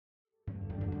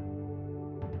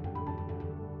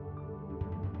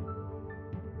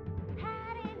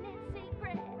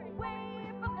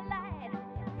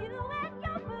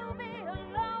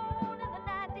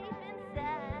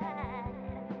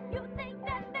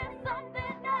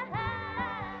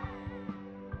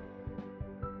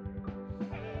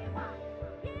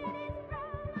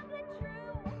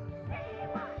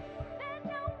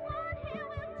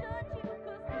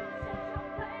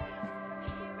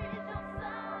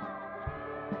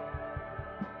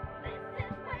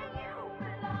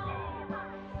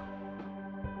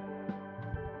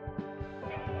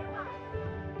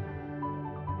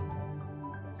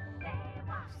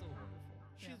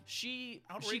She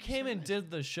Outrageously came and nice.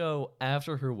 did the show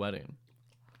after her wedding.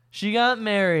 She got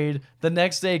married. The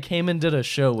next day came and did a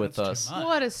show with That's us. too much.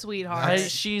 What a sweetheart.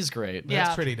 She's great. Yeah.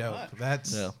 That's pretty dope.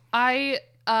 That's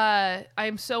Yeah.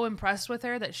 I'm so impressed with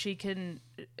her that she can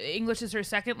English is her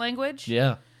second language.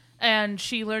 Yeah. And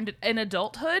she learned it in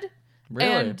adulthood.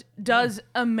 Really? And does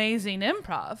amazing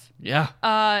improv. Yeah.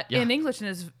 In English and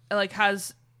is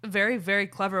has very, very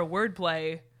clever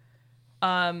wordplay.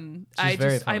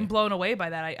 very funny. I'm blown away by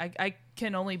that. I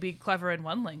can only be clever in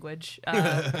one language.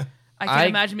 I can't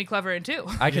imagine me clever in two.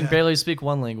 I can barely speak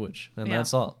one language, and Yeah.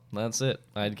 that's all. That's it.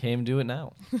 I came to it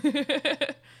now.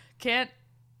 Can't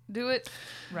do it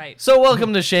right. So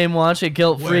welcome to Shame Watch, a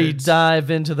guilt-free Words. dive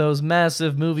into those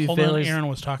massive movie Hold on, failures. Aaron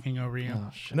was talking over you. Oh,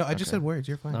 shit. no. I just said words.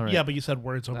 You're fine. All right. Yeah, but you said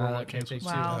words over okay, okay. take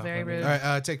Wow, Oh, very rude. All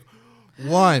right, take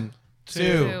 1, 2,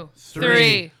 2, 3,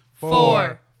 3,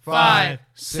 4, 5,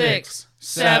 6,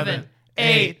 7,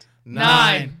 8,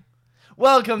 9.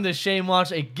 Welcome to Shame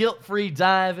Watch, a guilt-free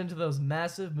dive into those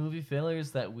massive movie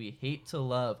failures that we hate to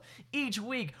love. Each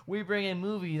week, we bring a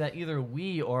movie that either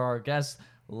we or our guests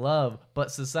love,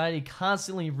 but society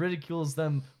constantly ridicules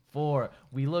them for.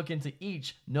 We look into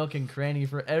each nook and cranny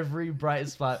for every bright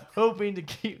spot, hoping to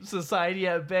keep society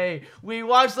at bay. We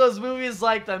watch those movies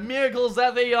like the miracles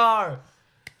that they are.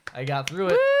 I got through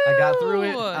it.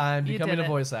 Woo! I'm You becoming did a it.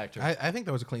 voice actor. I think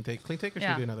that was a clean take. Clean take, or should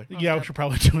Yeah. we do another? Yeah, we should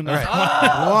probably do All another.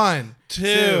 right. 1,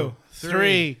 2,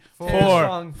 3, 4,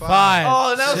 Song 5.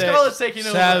 Oh, now 6, Scarlett's taking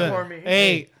over 7, for me.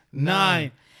 8,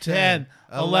 9, 10,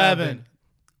 11.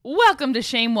 Welcome to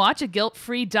Shame Watch, a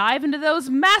guilt-free dive into those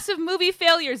massive movie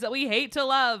failures that we hate to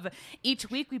love. Each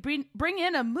week, we bring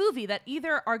in a movie that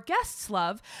either our guests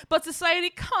love, but society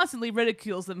constantly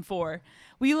ridicules them for.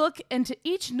 We look into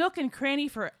each nook and cranny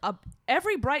for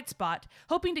every bright spot,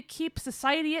 hoping to keep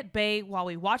society at bay while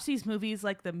we watch these movies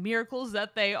like the miracles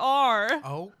that they are.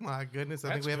 Oh my goodness! I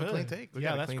That's think we have a clean good. take. We Yeah,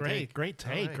 got a that's clean great. take. Great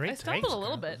take. All right. Great I take. stumbled a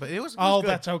little bit. But it was. Oh,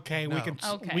 good. that's okay. No.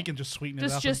 Okay. We can just sweeten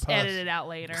it up. Just in post. edit it out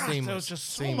later. Gosh, that Seamless. was just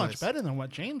so Seamless. much better than what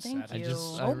James Thank said. you.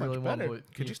 So I much really want better. to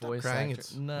Could you stop voice crying? actor.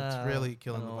 It's really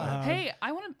killing the vibe. Hey,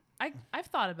 I've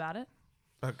thought about it.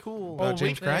 Cool.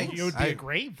 James Craig? You would be I- a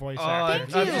great voice Oh,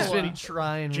 actor. I've you. just been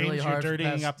trying James, really you're hard.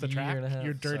 dirtying for the up the past track. year and a half.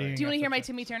 You're Sorry. dirtying Do you want to up hear the my track.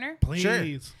 Timmy Turner?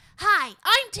 Please. Hi,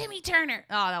 I'm Timmy Turner.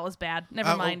 Oh, that was bad.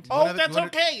 Never mind. What Oh, other- that's what-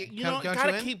 okay. You count- know, count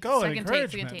gotta you in? keep going. Second take, second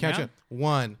Encouragement. take. Count yeah? it.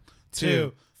 1,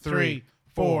 2, 3,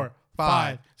 4,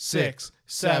 5, 6,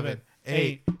 7,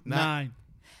 8, 9.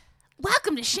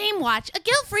 Welcome to Shame Watch, a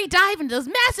guilt-free dive into those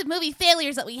massive movie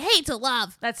failures that we hate to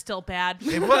love. That's still bad.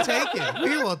 Hey, we'll take it.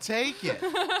 We will take it.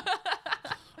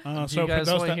 Do So you guys for those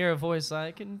want to that hear a voice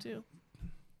I can do?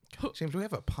 James, we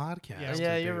have a podcast. Yeah, to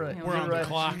Yeah, do. you're right. We're you're on the right.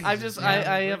 clock. I just, Yeah,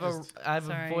 I we're have just- a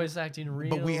Sorry. voice acting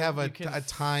reel. But we have You a can-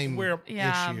 time We're-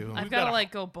 Yeah, issue. I've We've got to got a-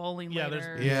 go bowling Yeah,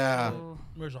 later. Yeah. Ooh,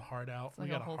 There's a heart out. it's like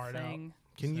We got a a whole heart out. thing.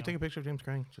 Can you So- take a picture of James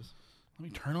Craig? Just Let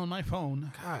me turn on my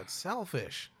phone. God,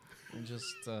 selfish. and just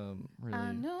I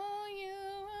really. know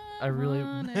you. I really-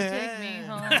 wanna take me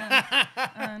home.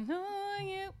 I know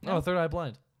you. Oh, Third Eye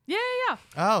Blind. Yeah.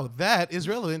 Oh, that is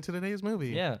relevant to today's movie.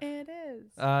 Yeah. It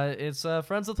is. It's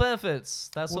Friends with Benefits.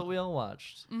 That's what we all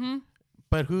watched.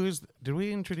 But did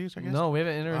we introduce our guest? No, we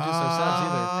haven't introduced ourselves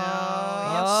either. Oh,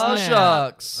 Oh, snap.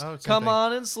 shucks. Oh, Come something.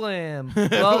 on and slam.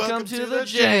 Welcome to the The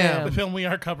jam. film we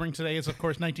are covering today is, of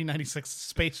course, 1996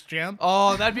 Space Jam.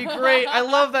 Oh, that'd be great. I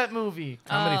love that movie.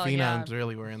 Comedy Oh, yeah. phenoms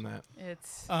really were in that.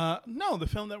 It's No, the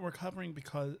film that we're covering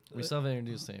because... We still haven't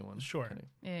introduced anyone. Sure. Okay.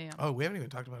 yeah. Oh, we haven't even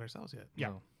talked about ourselves yet. Yeah.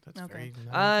 No. That's Okay. very.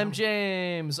 I'm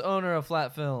James, owner of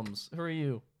Flat Films. Who are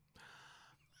you?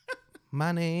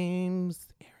 My name's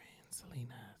Aaron Salinas.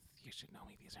 You should know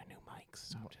me. These are new mics,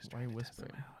 so I'm just Why are you trying to test them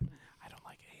whispering? out. I don't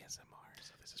like ASMR,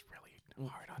 so this is really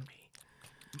hard on me.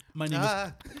 my name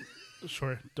is...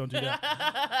 Sure, don't do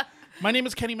that. My name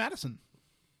is Kenny Madison.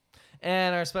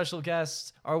 And our special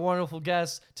guest, our wonderful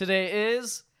guest today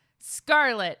is...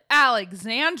 Scarlett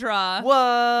Alexandra.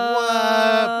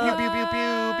 What? Pew pew pew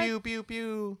pew pew pew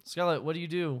pew. Scarlett, what do you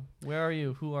do? Where are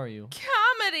you? Who are you?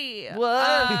 Comedy.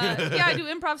 What? Yeah, I do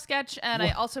improv sketch, and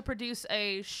I also produce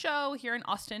a show here in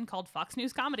Austin called Fox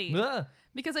News Comedy Ah,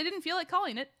 because I didn't feel like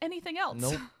calling it anything else.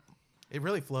 nope. It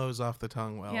really flows off the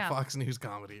tongue well. Yeah. Fox News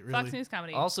comedy. Really. Fox News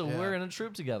Comedy. Also, Yeah. we're in a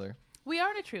troupe together. We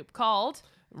are in a troupe called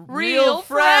Real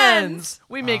Friends.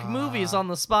 We make movies on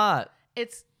the spot.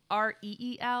 It's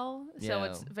REEL, so Yeah.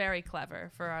 it's very clever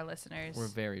for our listeners. We're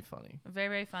very funny. very,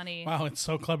 very funny. Wow, it's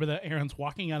so clever that Aaron's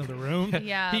walking out of the room.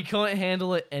 Yeah, He couldn't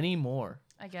handle it anymore.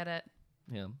 I get it.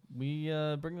 Yeah, we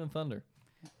bring the thunder.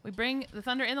 We bring the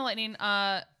thunder and the lightning.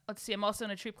 Let's see. I'm also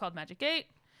in a troupe called Magic 8.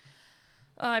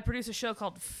 I produce a show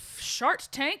called Shark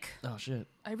Tank. Oh shit.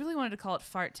 I really wanted to call it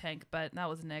Fart Tank, but that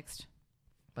was nixed.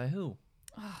 By who?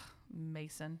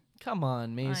 Mason. Come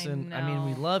on, Mason. I mean,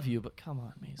 we know. love you, but come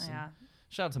on, Mason. Yeah.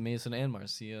 Shout out to Mason and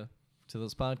Marcia to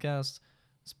this podcast.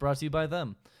 It's brought to you by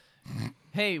them.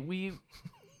 Hey, we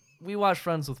watch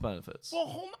Friends with Benefits. Well,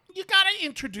 hold on. You gotta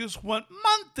introduce what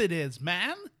month it is,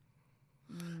 man.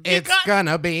 It's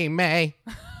gonna be May.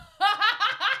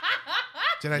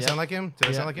 Did I Yeah. sound like him? Did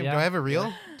I sound like him? Yeah. Do I have a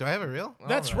reel? Do I have a reel?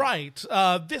 That's right.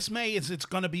 This May it's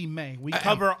gonna be May. We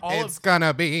cover all It's of.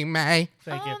 gonna be May.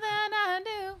 Thank you. All that I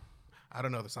do, I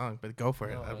don't know the song, but go for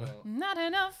it. not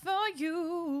enough for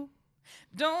you.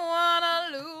 Don't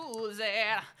wanna lose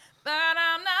it, but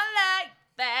I'm not like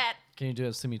that. Can you do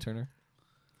it, Timmy Turner?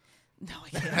 No, I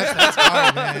can't. That's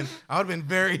hard, man. I would have been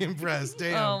very impressed.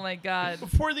 Damn. Oh my god.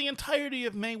 For the entirety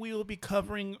of May, we will be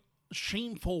covering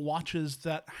shameful watches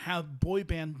that have boy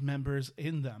band members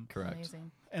in them. Correct.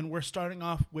 Amazing. And we're starting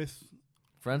off with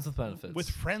Friends with Benefits.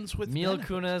 Friends with Mila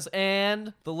Benefits. Kunis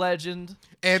and the legend.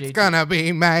 It's JT. gonna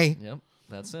be May. Yep,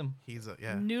 that's him. He's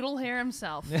a Noodle hair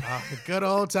himself. good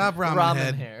old top ramen, Ramen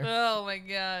head. hair. Oh my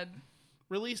god.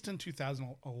 Released in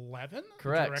 2011.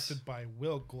 Correct. Directed by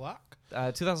Will Gluck.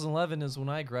 2011 is when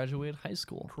I graduated high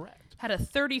school. Correct. Had a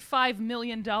 $35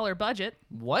 million budget.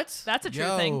 What? That's a true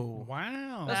thing.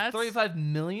 Wow. That's 35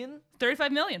 million?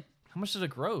 $35 million. How much did it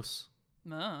gross?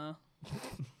 Oh.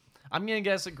 I'm gonna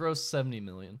guess it grossed 70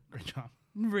 million. Great job.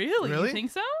 Really? Really? You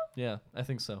think so? Yeah, I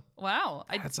think so. Wow.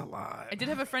 That's a lot. I did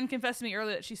have a friend confess to me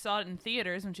earlier that she saw it in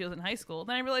theaters when she was in high school.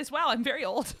 Then I realized, wow, I'm very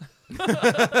old.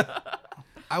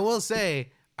 I will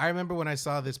say, I remember when I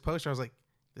saw this poster, I was like,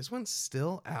 "This one's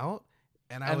still out,"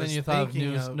 and I And was then you thought of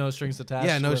thinking No Strings Attached.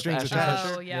 Yeah, No with Strings Ashton Attached.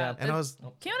 Kutcher. Oh, yeah. and I was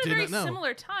Came out at a very didn't know.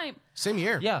 similar time. Same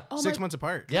year. Yeah. Oh 6 my months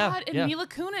apart. Yeah. God, and yeah. Mila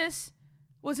Kunis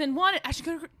was in one, and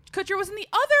Ashton Kutcher was in the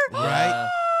other. Right.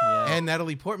 Yeah. And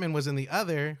Natalie Portman was in the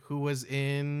other, who was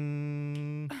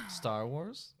in Star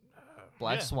Wars?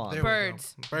 Black Yeah. Swan. there we go.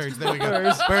 Birds. Birds. There we go.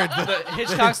 Birds. The,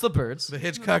 Hitchcock's The Birds. the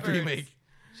Hitchcock Birds. remake.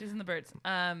 She's in the Birds.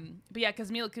 But yeah,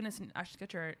 because Mila Kunis and Ashton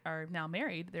Kutcher are now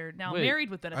married. They're now Wait, married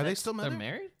with benefits. Are they still They're married?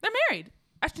 married? They're married.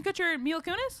 Ashton Kutcher and Mila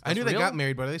Kunis? I knew they real? got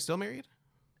married, but are they still married?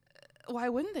 Why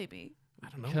wouldn't they be? I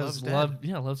don't know. Because Love's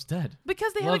dead. Love's dead.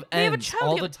 Because they Love have a ends child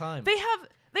all together. the time. They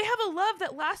have a love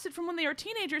that lasted from when they were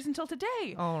teenagers until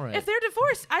today. All right. If they're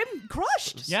divorced, I'm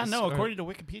crushed. Yeah, no, Sorry. according to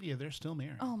Wikipedia, they're still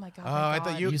married. Oh my god. Oh, my I God.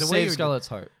 thought You the way saved you Scarlett's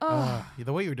heart. Oh,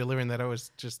 the way you were delivering that, I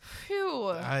was just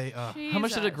phew. How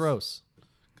much did it Jesus. gross?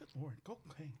 Good lord. Go,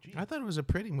 okay, gee. I thought it was a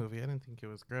pretty movie. I didn't think it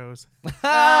was gross.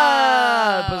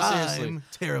 But seriously. I'm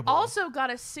terrible. Also got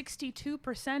a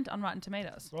 62% on Rotten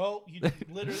Tomatoes. Well, you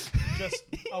literally just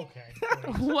okay.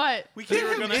 What? we can't were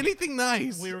have gonna- anything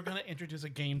nice. We were going to introduce a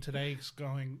game today,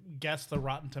 going guess the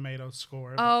Rotten Tomatoes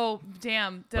score. Oh,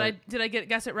 damn. But- Did I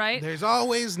guess it right? There's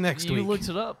always next You week. looked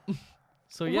it up.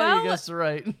 So yeah, Well- you guessed it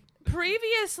right.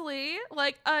 Previously,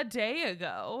 like a day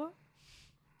ago.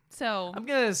 So, I'm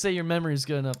gonna say your memory's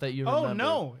good enough that you remember. Oh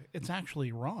no, it's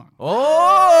actually wrong.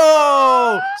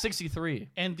 Oh, 63.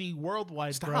 And the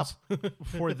worldwide gross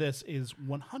for this is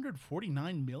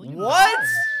 149 million. What?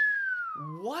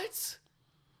 What?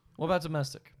 What about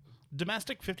domestic?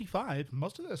 Domestic 55.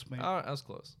 Most of this made I was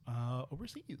close.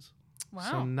 overseas. wow.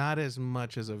 So not as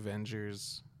much as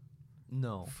Avengers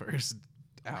No. first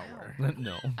hour.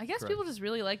 No. I guess Correct. people just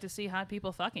really like to see hot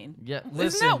people fucking. Yeah, Isn't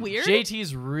listen. that weird?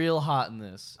 JT's real hot in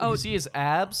this. Oh. You see his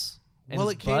abs? And Well,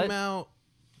 his it came butt? out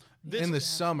This in the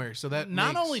summer, so that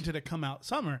Not makes- only did it come out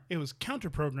summer, it was counter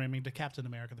programming to Captain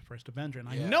America: The First Avenger, and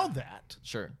I Yeah. know that.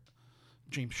 Sure.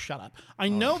 James, shut up. I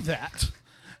know that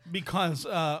because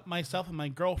myself and my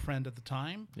girlfriend at the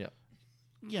time. Yeah.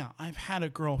 Yeah, I've had a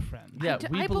girlfriend. Yeah,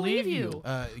 I believe you.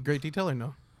 great detail or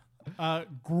no?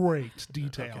 Great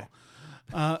detail.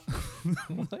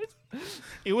 What?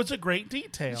 It was a great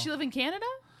detail. Does she live in Canada?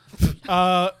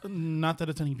 Not that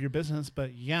it's any of your business,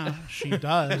 but yeah, she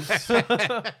does.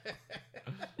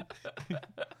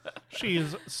 She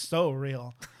is so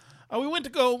real. We went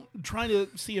to go try to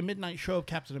see a midnight show of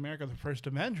Captain America: The First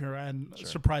Avenger, and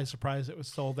surprise, surprise, it was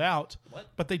sold out. What?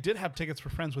 But they did have tickets for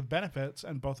Friends with Benefits,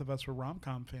 and both of us were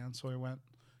rom-com fans, so we went.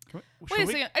 Wait a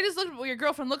second. I just looked at what your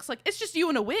girlfriend looks like. It's just you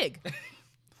in a wig.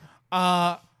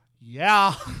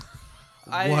 Yeah.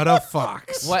 What a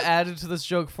fox! What added to this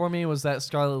joke for me was that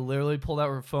Scarlett literally pulled out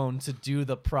her phone to do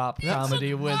the prop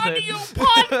comedy with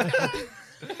it.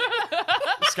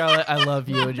 Scarlett, I love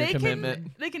you and your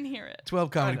commitment. They can hear it.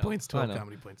 12 comedy know. points. 12 I know.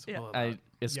 comedy points. Yeah. Well done.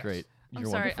 It's Yes. great. I'm You're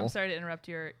sorry. wonderful. I'm sorry to interrupt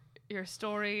your your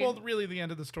story. Well, really, the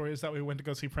end of the story is that we went to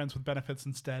go see Friends with Benefits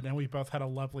instead, and we both had a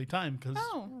lovely time because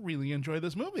we really enjoy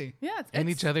this movie. yeah, And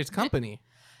each other's company.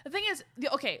 The thing is,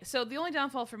 so the only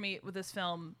downfall for me with this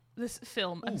film,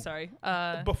 I'm sorry.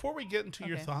 Before we get into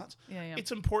your okay. thoughts, Yeah.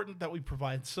 it's important that we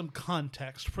provide some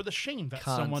context for the shame that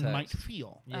someone might Context.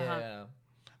 feel, Yeah.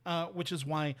 which is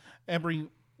why every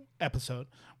episode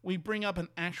we bring up an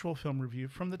actual film review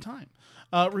from the time.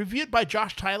 Reviewed by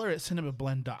Josh Tyler at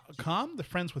cinemablend.com, the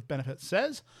Friends with Benefits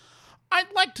says,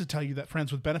 I'd like to tell you that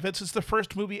Friends with Benefits is the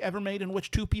first movie ever made in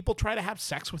which two people try to have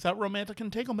sex without romantic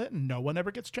entanglement and no one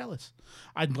ever gets jealous.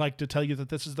 I'd like to tell you that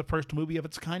this is the first movie of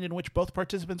its kind in which both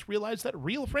participants realize that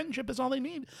real friendship is all they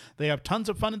need. They have tons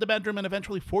of fun in the bedroom and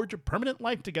eventually forge a permanent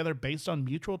life together based on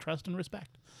mutual trust and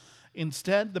respect.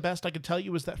 Instead, the best I could tell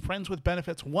you is that Friends with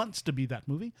Benefits wants to be that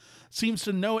movie, seems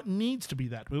to know it needs to be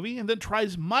that movie, and then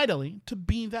tries mightily to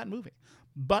be that movie.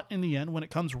 But in the end, when it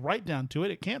comes right down to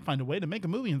it, it can't find a way to make a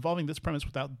movie involving this premise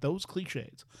without those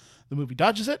cliches. The movie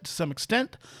dodges it to some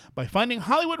extent by finding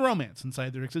Hollywood romance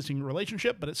inside their existing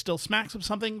relationship, but it still smacks of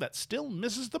something that still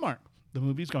misses the mark the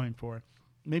movie's going for.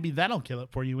 Maybe that'll kill it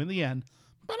for you in the end,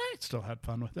 but I still had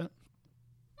fun with it.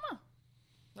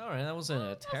 All right, that wasn't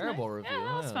a terrible nice. review. Yeah,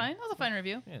 that was fine. That was a fine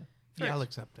review. Yeah. Yeah, I'll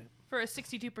accept it. For a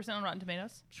 62% on Rotten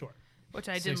Tomatoes, Sure. which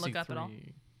I didn't look up at all.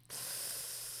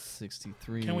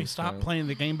 63. Can we stop so- playing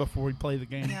the game before we play the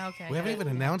game? Yeah, okay. We haven't even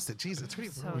announced it. Jeez, it's pretty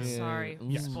So rude. sorry.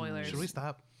 Yeah. Spoilers. Should we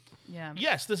stop? Yeah.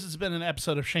 Yes, this has been an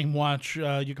episode of Shame Watch.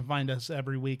 You can find us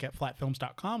every week at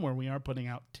flatfilms.com where we are putting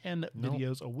out 10 Nope.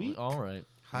 videos a week. All right.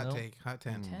 Hot No. take. Hot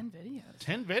 10. 10 videos.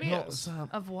 10 No, videos. stop.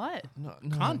 Of what? No,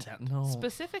 Content. No.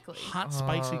 Specifically. Hot,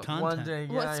 spicy content. One day,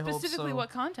 yeah, What I hope specifically so. what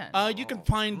content? You can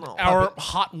find No. our Puppets.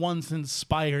 Hot Ones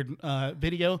inspired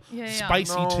video, Yeah, yeah.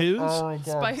 Spicy No. Twos. Oh my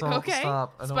God, don't Okay.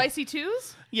 stop. I don't- Spicy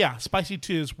twos? Yeah, Spicy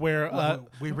Twos, where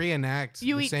we reenact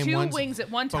You the eat same two ones, wings at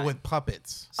one time. but with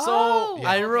puppets. So Oh,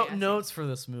 I okay, wrote I see. notes for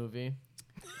this movie.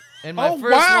 And my Oh,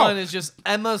 first wow. one is just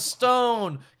Emma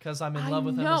Stone because I'm in love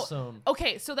with Emma know. Stone.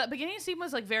 Okay, so that beginning scene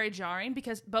was like very jarring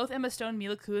because both Emma Stone and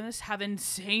Mila Kunis have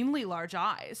insanely large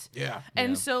eyes. Yeah.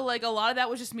 And Yeah. so like a lot of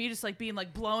that was just me just like being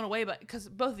like blown away, but because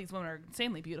both of these women are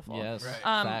insanely beautiful. Yes, Right.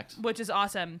 fact. Which is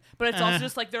awesome. But it's also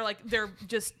just like they're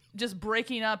just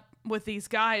breaking up with these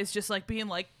guys, just like being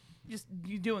like just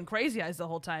you doing crazy eyes the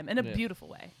whole time in a Yeah. beautiful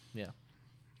way. Yeah.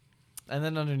 And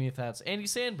then underneath that's Andy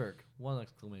Samberg. One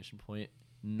exclamation point.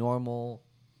 Normal,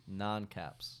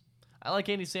 non-caps. I like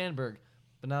Andy Samberg,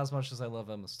 but not as much as I love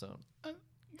Emma Stone.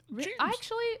 James.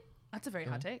 Actually, that's a very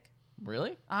hot take.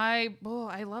 Really? I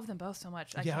love them both so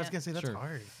much. Yeah, I was can't- gonna say that's Sure.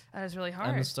 hard. That is really hard.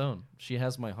 Emma Stone. She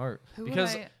has my heart. Who would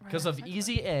because I because rather of have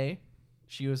Easy A,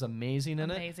 she was amazing in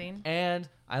Amazing. it. And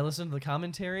I listened to the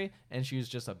commentary, and she was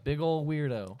just a big old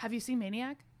weirdo. Have you seen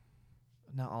Maniac?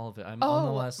 Not all of it. I'm on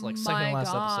the last, second my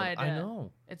last God. episode. I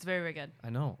know. It's very, very good. I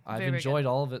know. I've Very, very enjoyed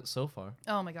all of it so far.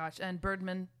 Oh my gosh. And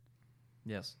Birdman.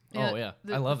 Yes. Oh yeah.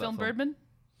 The, I love the film that film. Birdman.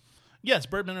 yes,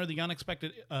 Birdman or the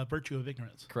Unexpected Virtue of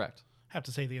Ignorance. Correct. Have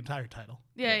to say the entire title.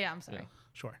 Yeah, I'm sorry. Yeah.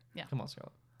 Sure. Yeah. Come on,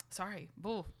 Scarlett. Sorry.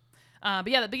 Boo. But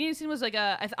yeah, the beginning scene was like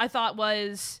I thought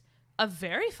was a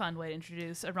very fun way to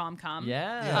introduce a rom-com.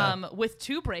 Yeah. With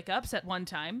two breakups at one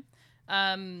time.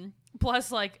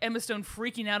 Plus, like Emma Stone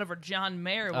freaking out over John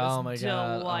Mayer was Oh my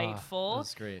God. delightful.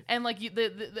 That's great. And like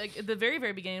the very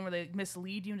very beginning where they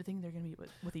mislead you into thinking they're gonna be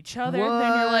with each other, What? and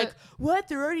then you're like, what?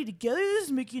 They're already together? This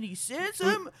doesn't make any sense.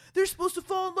 They're supposed to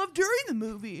fall in love during the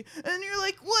movie, and you're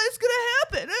like, what's gonna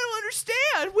happen? I don't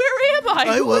understand. Where am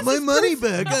I? I Who want is my this money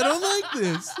person? back. I don't like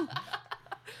this.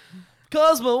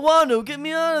 Cosmo, Wando, get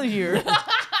me out of here.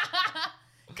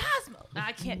 Cosmo.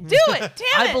 I can't do it.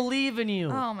 Damn it. I believe in you.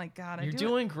 Oh my god, I You're do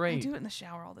doing it. I great. do it in the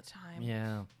shower all the time.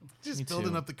 Yeah. Just Me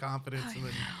building too. up the confidence. And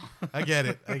then, I get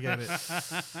it. I get it.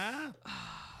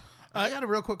 I got a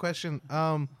real quick question.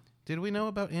 Did we know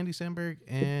about Andy Samberg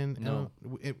and No.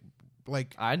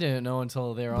 like I didn't know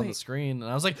until they were on the Wait. screen, and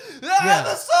I was like, Yeah.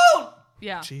 the sound!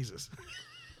 Yeah. Jesus?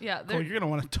 Yeah. Oh, they're- you're gonna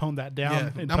want to tone that down.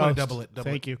 Yeah, in I'm gonna post. double it.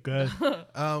 Thank you. Good.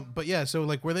 But yeah, so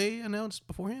like, were they announced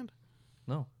beforehand?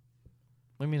 No.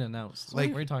 What do you mean announced? Like-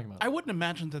 What are you talking about? I wouldn't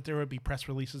imagine that there would be press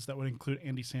releases that would include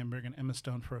Andy Samberg and Emma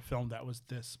Stone for a film that was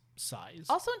this size.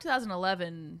 Also in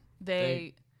 2011,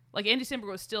 they like Andy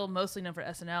Samberg was still mostly known for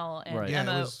SNL, and Right. Yeah, it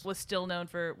Emma was- was still known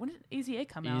for when did Easy A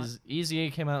come out? Easy A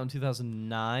came out in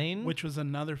 2009, Which was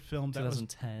another film that was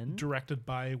 2010. directed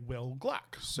by Will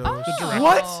Gluck. So Oh, director.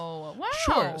 What? Wow.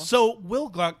 Sure. So Will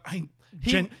Gluck,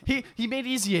 He made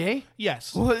Easy A?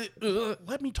 yes. What?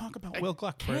 Let me talk about Will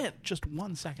Gluck for can't. just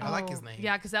 1 second. I like his name.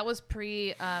 Yeah, because that was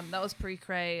pre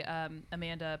Cray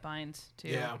Amanda Bynes too.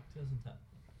 Yeah. So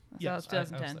Yes, that was I was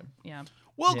 2010. there. Yeah.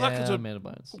 Will Gluck is Amanda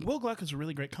Bynes. Will Gluck is a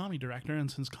really great comedy director, and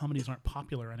since comedies aren't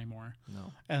popular anymore,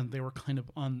 No. and they were kind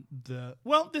of on the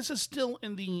this is still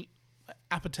in the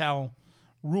Apatow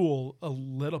rule a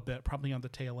little bit, probably on the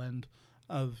tail end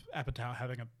of Apatow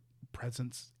having a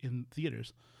presence in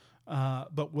theaters.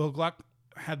 But Will Gluck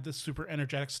had this super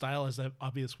energetic style, as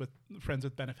obvious with Friends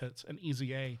with Benefits and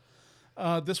Easy A.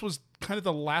 This was kind of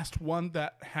the last one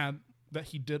that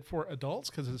he did for adults,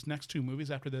 because his next two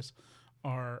movies after this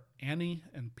are Annie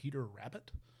and Peter Rabbit,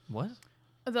 What?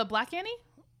 The Black Annie?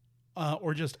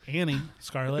 or just Annie,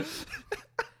 Scarlett.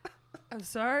 I'm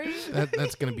sorry.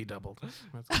 That's gonna be doubled.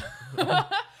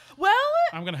 Well,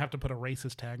 I'm gonna have to put a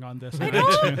racist tag on this. I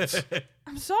don't.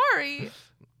 I'm sorry.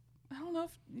 I don't know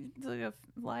if it's like a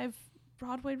live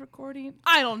Broadway recording.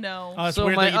 I don't know. It's So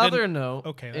weird my that you didn't- other note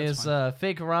Okay, that's is fine.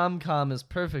 fake rom-com is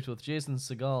perfect with Jason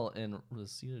Segel and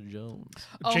Rashida Jones.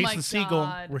 Oh my Jason Segel,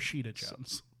 God. Rashida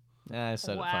Jones. I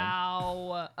said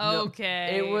Wow. No,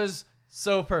 Okay. it was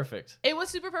so perfect. It was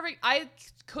super perfect. I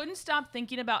couldn't stop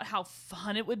thinking about how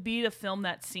fun it would be to film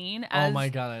that scene. Oh As, my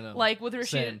God, I know. Like with Rashida,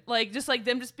 Same. like just like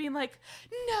them just being like,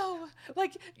 no,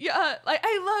 like yeah, like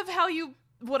I love how you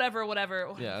whatever.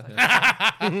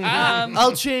 Yeah.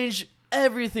 I'll change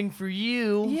everything for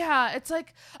you. Yeah, it's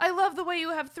like I love the way you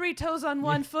have 3 toes on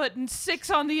one foot and 6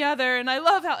 on the other, and I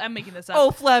love how I'm making this up.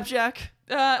 Oh, Flapjack.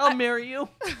 I'll I- marry you.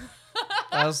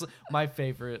 That was my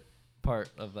favorite part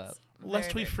of that.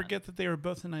 Lest we very fun. forget that they were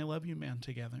both in I Love You Man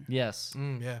together. Yes.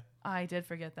 Yeah. I did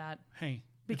forget that Hey,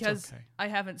 because it's okay. I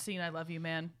haven't seen I Love You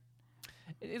Man.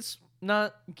 It's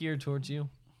not geared towards you.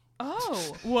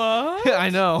 Oh, what? I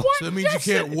know. So that means you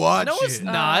can't watch No, it's it.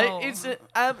 not. Oh.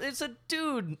 It's a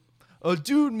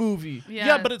dude movie.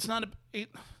 Yeah, but it's not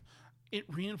it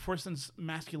reinforces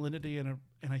masculinity in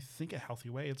I think a healthy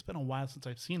way. It's been a while since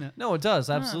I've seen it. No, it does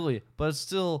absolutely, but it's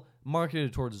still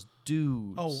marketed towards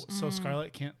dudes. Oh, so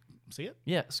Scarlett can't see it?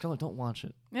 yeah, Scarlett, don't watch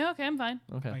it. yeah, okay, I'm fine.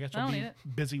 Okay. I guess I you'll don't be need it.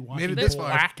 busy watching Made it this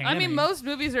Black I mean, Annie, most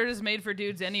movies are just made for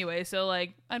dudes anyway, so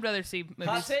like I'd rather see movies.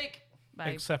 Hot take. by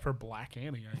except for Black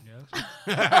Annie, I guess.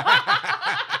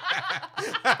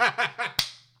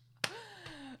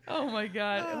 Oh my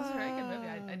god, it was a very good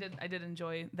movie. I did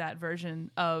enjoy that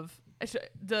version of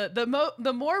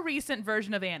the more recent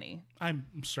version of Annie. I'm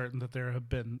certain that there have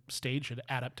been stage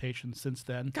adaptations since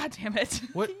then. God damn it!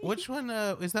 Which one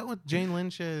is that? What Jane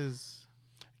Lynch's?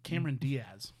 Cameron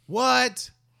Diaz.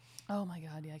 What? Oh my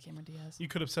god, yeah, Cameron Diaz. You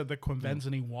could have said that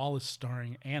Quinvenzini Wallace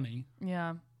starring Annie.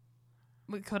 Yeah,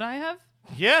 Wait, could I have?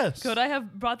 Yes. Could I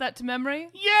have brought that to memory?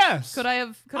 Yes. Could I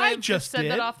have? Could I I have just said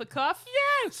did. that off the cuff?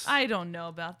 Yes. I don't know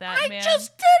about that, I man.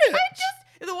 just did it.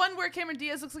 The one where Cameron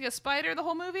Diaz looks like a spider the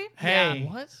whole movie. Hey.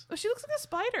 What? Oh, she looks like a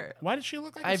spider. Why does she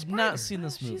look like a I've spider? not seen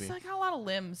this movie. She's like got a lot of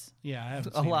limbs. Yeah, I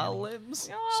haven't A seen lot it. of limbs.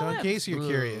 Got a lot So of in limbs. case you're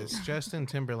curious, Justin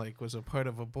Timberlake was a part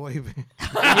of a boy band.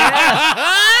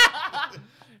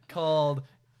 Called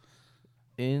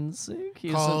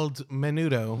NSYNC. called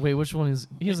Menudo. Wait, which one is?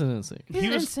 He's in NSYNC. He's He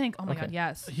in was- sync. Oh my okay. god,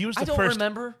 yes. He was I the don't first.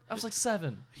 remember. I was like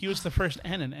 7. He was the first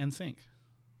N in NSYNC.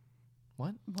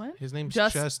 What? What? His name's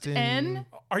Just Justin. N?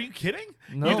 Are you kidding?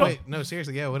 No. You Oh, don't- wait, no,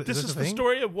 seriously, yeah. What This is is this a the thing?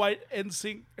 story of why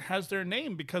NSYNC has their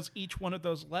name, because each one of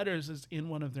those letters is in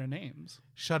one of their names.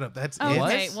 Shut up. That's Oh, it.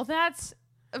 okay, well that's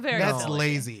very That's silly.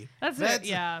 lazy. That's That's-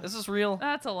 yeah. This is real.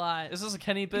 That's a lot. Is this a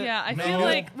Kenny bit? Yeah, I No. feel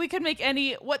like we could make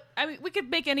we could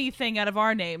make anything out of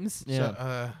our names. Yeah.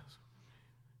 So,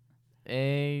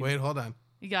 A. wait, hold on.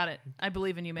 You got it. I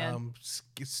believe in you, man.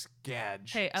 Skadge.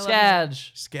 Hey, I love you.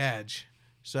 Skadge. Skadge.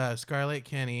 So Scarlett,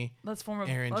 Kenny. Let's form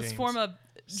Aaron a James.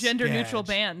 gender neutral Skadge.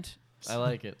 band. I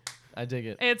like it. I dig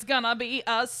it. It's gonna be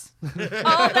us. All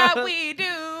that we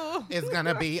do. It's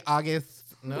gonna be August.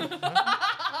 No.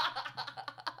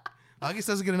 August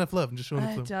doesn't get enough love. I'm just showing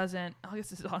it. It doesn't.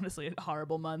 August is honestly a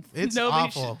horrible month. It's Nobody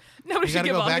awful. Nobody You should gotta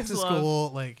give go back August to love.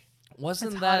 school. Like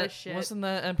Wasn't It's hot that as shit. wasn't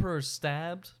that Emperor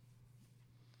stabbed?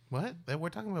 what? We're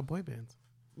talking about boy bands.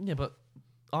 Yeah, but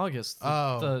August,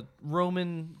 Oh. the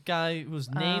Roman guy who was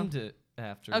named it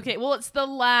after. Okay, well, it's the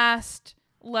last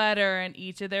letter in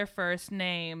each of their first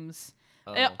names.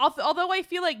 Oh. Although I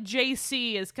feel like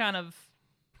JC is kind of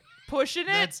pushing it.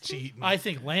 That's cheating. I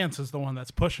think Lance is the one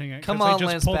that's pushing it. 'cause Come they on, just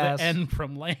Lance pulled Bass. the N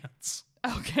from Lance.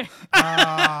 Okay.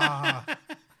 Ah.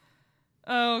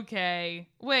 Okay.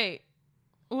 Wait.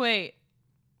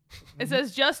 It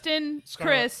says Justin,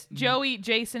 Scarlett. Chris, Joey,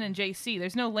 Jason, and JC.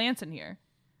 There's no Lance in here.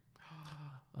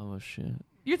 Oh shit.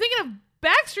 You're thinking of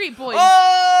Backstreet Boys.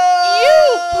 Oh,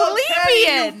 You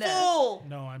plebeian! Kenny, you fool!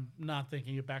 No, I'm not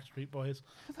thinking of Backstreet Boys.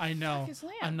 I know. fuck is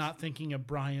Lance? I'm not thinking of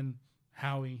Brian,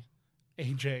 Howie,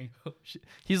 AJ,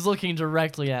 He's looking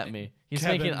directly at me. He's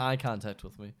Kevin. making eye contact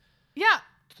with me. Yeah.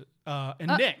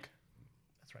 and Nick.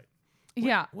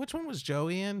 Yeah. Which one was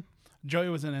Joey in? Joey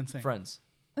was in NSYNC. Friends.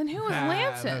 Then who was Ah,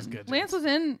 Lance that was in? good, Lance James.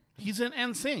 was in. He's in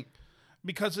NSYNC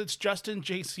because it's Justin,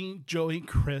 JC, Joey,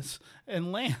 Chris,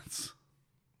 and Lance.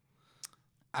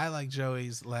 I like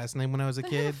Joey's last name when I was a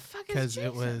Then who the kid fuck is because it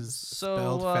Jason? was So,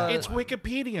 spelled fat. It's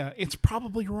Wikipedia. It's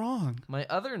probably wrong. My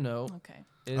other note Okay.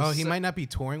 is Oh, he might not be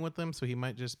touring with them, so he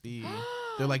might just be.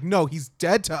 They're like, no, he's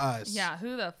dead to us. Yeah,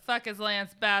 who the fuck is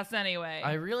Lance Bass anyway?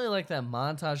 I really like that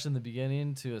montage in the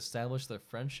beginning to establish their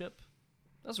friendship.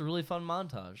 That's a really fun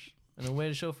montage and a way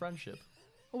to show friendship.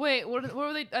 Wait, what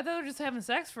were they? I thought they were just having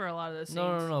sex for a lot of those scenes.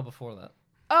 No, before that.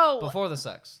 Oh, Before the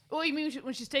sex. well, you mean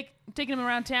when she's taking him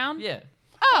around town? Yeah.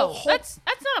 Oh, that's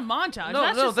not a montage. No,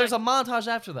 that's no, just there's like, a montage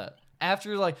after that.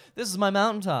 After, like, this is my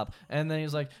mountaintop. And then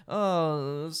he's like,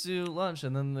 oh, let's do lunch.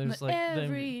 And then there's like...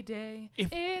 every day If-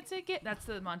 it's a get. That's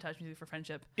the montage music for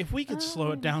friendship. If we could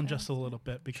slow it down just a little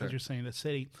bit because Sure. you're saying the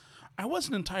city, I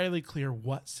wasn't entirely clear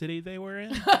what city they were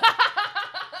in.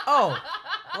 Oh,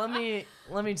 let me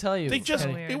tell you. They just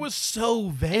Kenny. weird. it was so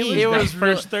vague. It the was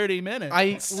first 30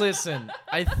 minutes. Listen,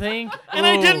 I think... and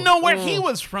I didn't know where Ooh. he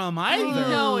was from either.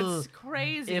 No, it's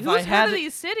crazy. If Who's I had heard of to-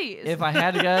 these cities? If I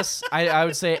had to guess, I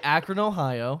would say Akron,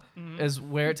 Ohio is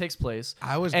where it takes place.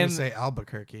 I was going And to say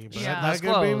Albuquerque, but Yeah. that That's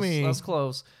could close. be me. That's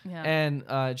close. Yeah. And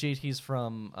JT's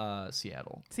from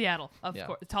Seattle. Seattle, of Yeah.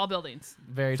 course, tall buildings.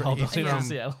 Very tall He's buildings in from-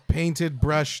 Seattle. Painted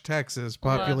Brush, Texas,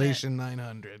 Love it. population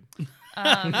 900.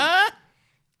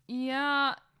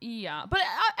 Yeah, yeah. But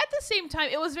at the same time,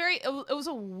 it was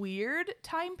a weird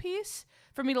timepiece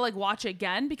for me to like watch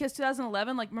again because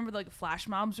 2011, like remember like flash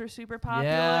mobs were super popular.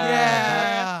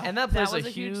 Yeah. And that That plays was a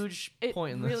huge it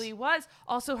point in this. really was.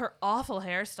 Also, her awful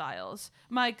hairstyles.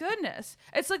 My goodness,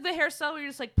 it's like the hairstyle where you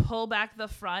just like pull back the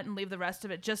front and leave the rest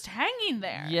of it just hanging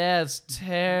there. Yeah, it's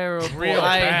terrible. Real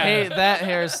I bad. hate that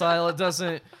hairstyle. It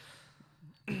doesn't.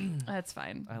 That's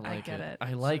fine. I like get it.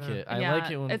 I like it. I Yeah,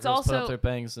 like it when it's girls put also- up their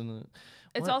bangs and.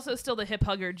 It's What? also still the hip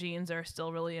hugger jeans are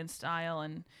still really in style,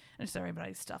 and just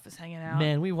everybody's stuff is hanging out.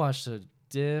 Man, we watched a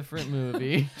different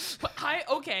movie. But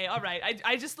okay, all right.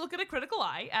 I just look at a critical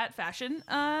eye at fashion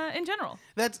in general.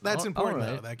 That's Oh, important,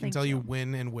 alright. though. That can Thank tell you you.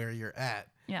 when and where you're at.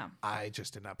 Yeah. I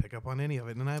just did not pick up on any of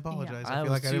it, and I apologize. I I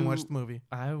feel like was I didn't too- watch the movie.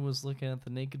 I was looking at the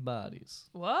naked bodies.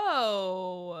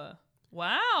 Whoa.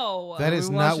 Wow. That we is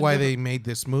watched not a why different- they made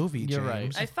this movie, You're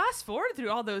James. right. I fast forwarded through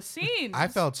all those scenes. I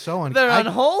felt so They're I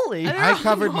unholy. I- I I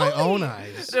covered my unholy. own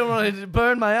eyes. didn't want to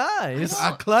burn my eyes.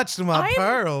 I clutched my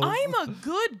pearls. I'm a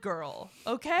good girl,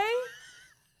 okay?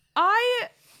 I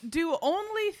do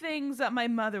only things that my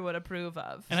mother would approve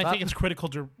of. And I Stop. think it's critical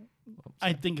to.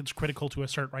 I think it's critical to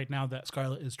assert right now that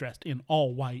Scarlett is dressed in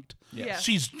all white. Yeah.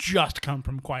 She's just come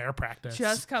from choir practice.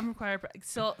 Just come from choir practice.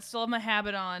 Still have my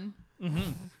habit on.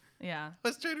 Mm-hmm. Yeah, I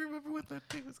was trying to remember what that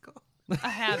thing was called. a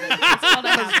habit. It's called a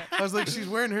habit. I was like, she's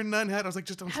wearing her nun hat. I was like,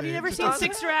 just don't Have say you it. ever Just seen don't say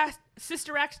it.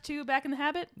 Sister Act 2 Back in the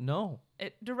Habit? No.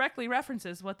 It directly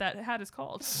references what that hat is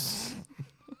called.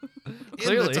 In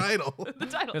Clearly. the title. The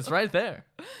title. It's right there.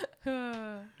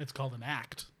 It's called an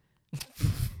act.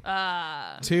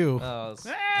 2. Oh,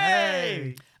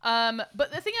 Hey!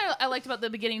 But the thing I liked about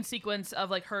the beginning sequence of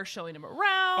like her showing him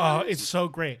around. Oh, it's so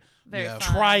great. very yeah.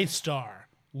 fun. TriStar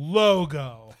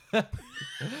logo.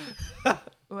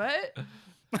 What?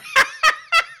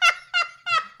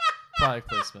 product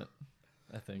placement,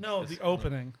 I think. No, the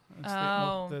opening. That's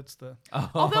Oh. that's the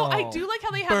Although I do like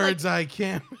how they have Bird's like eye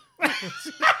camera.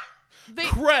 they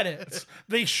credits.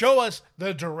 They show us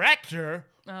the director.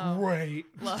 Oh. Great.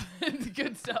 love it.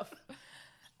 Good stuff.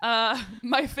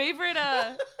 My favorite.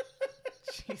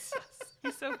 Jesus,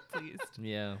 he's so pleased.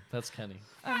 Yeah, that's Kenny.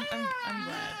 I'm glad.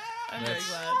 I'm very That's,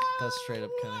 glad. that's straight up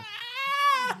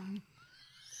Kenny.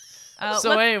 So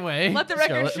So anyway, let the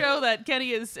record Scarlett. show that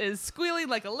Kenny is squealing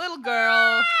like a little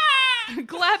girl,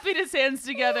 clapping his hands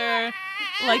together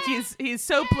like he's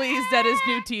so pleased at his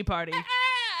new tea party.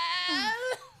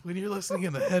 When you're listening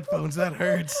in the headphones, that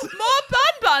hurts. More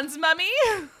bonbons, mummy.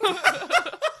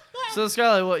 So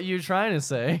Scarlett, what you trying to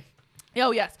say?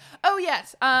 Oh yes.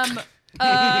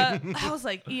 I was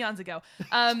like eons ago.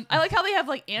 I like how they have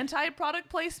like anti-product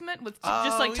placement with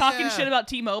just like Oh, talking yeah. shit about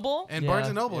T-Mobile. And Yeah, Barnes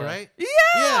and Noble, yeah. right?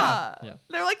 Yeah. Yeah.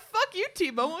 They're like, fuck you,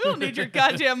 T-Mobile. We don't need your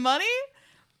goddamn money.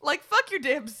 Like, fuck your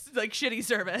damn like shitty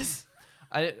service.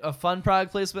 A fun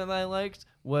product placement that I liked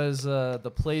was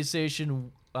the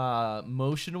PlayStation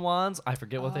motion wands. I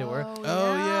forget what they were. Oh,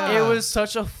 yeah. It was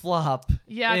such a flop.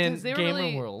 Yeah, 'cause in they were gamer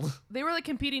really- world. They were like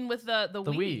competing with the The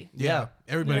Wii. Wii. Yeah.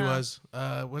 Everybody Yeah. was.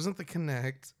 Wasn't the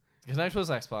Kinect. Connect was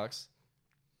Xbox.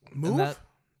 And Move? that-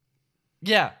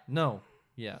 yeah. No.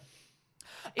 Yeah.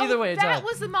 Either way, it's that out.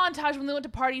 was the montage when they went to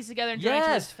parties together and drank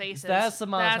to his Yes, faces. that's the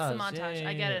montage. That's the montage. Yeah,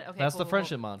 I get it. yeah. Okay, that's cool, the cool,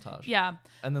 friendship montage. Yeah.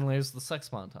 And then there's the sex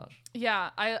montage. Yeah,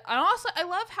 I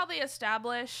love how they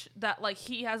establish that like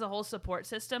he has a whole support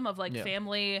system of like Yeah.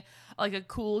 family, like a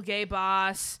cool gay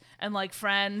boss and like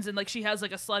friends, and like she has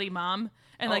like a slutty mom,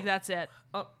 and like Oh. that's it.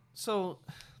 So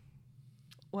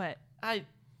What?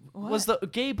 was the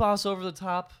gay boss over the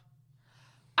top?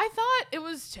 I thought it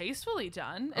was tastefully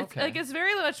done. It's Okay. like it's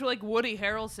very much like Woody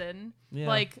Harrelson. Yeah.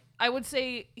 Like I would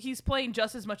say he's playing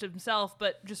just as much of himself,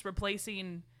 but just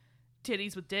replacing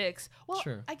titties with dicks. Well,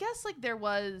 Sure. I guess like there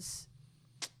was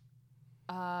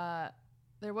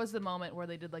the moment where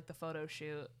they did like the photo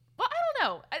shoot. Well, I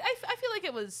don't know. I feel like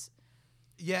it was.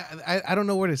 Yeah, I don't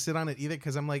know where to sit on it either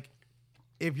because I'm like,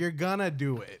 if you're gonna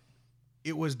do it,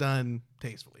 it was done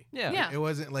tastefully. Yeah. Yeah. It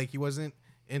wasn't like he wasn't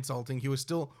insulting. He was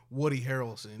still Woody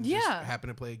Harrelson. Just Yeah. happened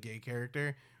to play a gay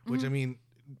character, which I mean,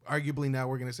 arguably now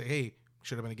we're gonna say, hey,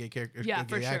 should have been a gay character, Yeah, a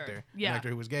gay for sure. actor, Yeah. an actor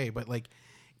who was gay. But like,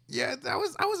 yeah, I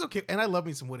was okay, and I love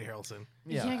me some Woody Harrelson.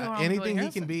 Yeah. can't go wrong with Anything Woody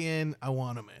he can Harrelson. be in, I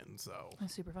want him in. So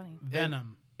That's super funny.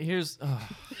 Venom. Here's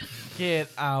get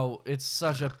out. It's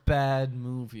such a bad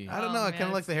movie. I don't Oh, know. I man, kind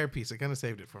of like it's- the hairpiece. It kind of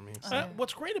saved it for me.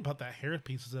 What's great about that hair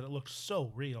piece is that it looks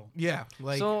so real. Yeah,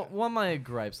 like So one of my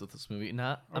gripes with this movie,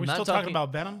 Are I'm we not still talking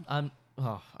about Venom?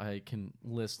 I can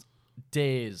list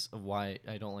days of why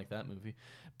I don't like that movie,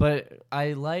 but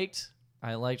I liked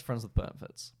Friends with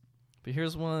Benefits. But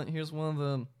here's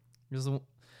the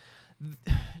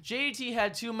JT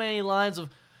had too many lines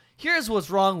of here's what's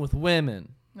wrong with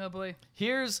women. Oh boy.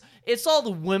 It's all the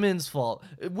women's fault.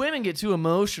 Women get too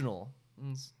emotional.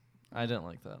 I didn't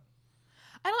like that.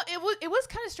 It was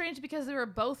kind of strange because they were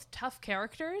both tough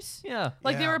characters. Yeah.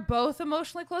 Like they Yeah. were both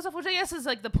emotionally closed off, which I guess is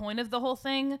like the point of the whole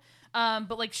thing.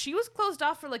 But like she was closed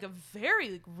off for like a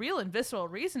very like, real and visceral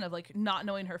reason of like not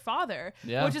knowing her father.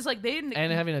 Yeah. Which is like they didn't.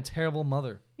 And having a terrible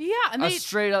mother. yeah, and A they.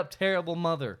 straight up terrible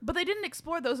mother. But they didn't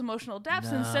explore those emotional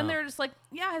depths. No. Instead, they were just like,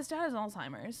 yeah, his dad has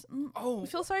Alzheimer's. Oh. I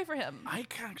feel sorry for him. I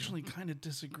actually kind of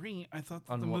disagree. I thought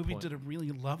that On the what movie point? did a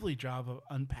really lovely job of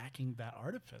unpacking that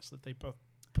artifice that they both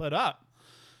put up.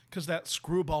 Because that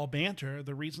screwball banter,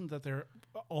 the reason that they're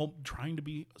all trying to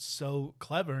be so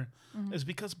clever is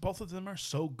because both of them are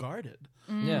so guarded.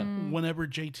 Yeah. Whenever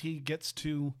JT gets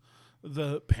to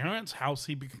the parents' house,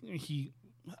 he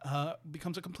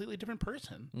becomes a completely different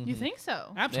person. You think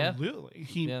so? Absolutely.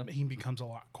 Yeah. He becomes a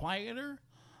lot quieter.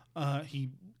 He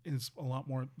is a lot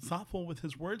more thoughtful with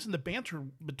his words, and the banter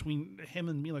between him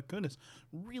and Mila Kunis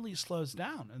really slows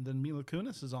down. And then Mila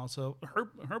Kunis is also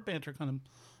her banter kind of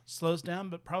slows down,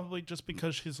 but probably just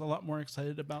because she's a lot more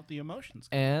excited about the emotions.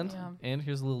 And Yeah. and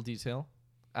here's a little detail.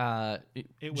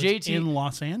 It was JT in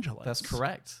Los Angeles. That's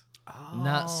correct.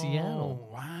 Not Seattle.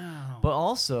 Wow. But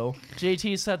also,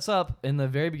 JT sets up in the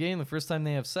very beginning, the first time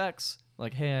they have sex,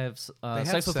 like, hey, I have have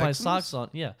sex with my sex in socks this? on.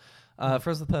 Yeah.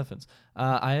 First with Puffins.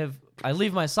 I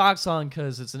leave my socks on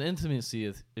because it's an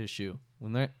intimacy issue.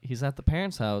 When he's at the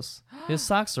parents' house, his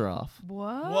socks are off.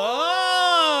 What?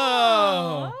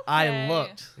 Whoa! I Okay.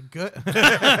 looked. good.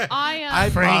 I I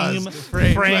Frame, paused.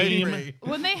 frame.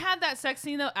 when they had that sex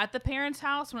scene though at the parents'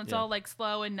 house, when it's Yeah. all like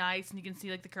slow and nice, and you can see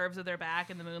like the curves of their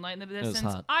back in the moonlight in the was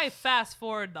distance, hot. I fast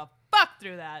forward the fuck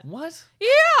through that. What?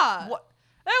 Yeah, What?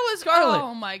 that was Scarlett,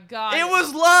 oh my god, It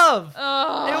was love.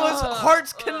 Oh. It was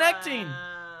hearts connecting.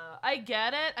 I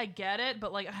get it,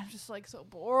 but like I'm just like so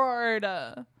bored.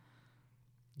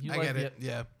 You I like get it.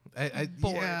 Yeah.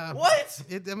 Bored. Yeah. What?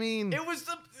 I mean, It was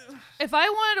the. If I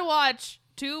wanted to watch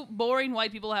two boring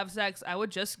white people have sex, I would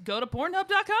just go to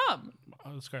Pornhub.com.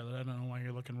 Oh, Scarlett, I don't know why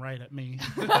you're looking right at me.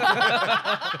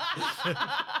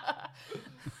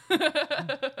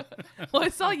 Well, I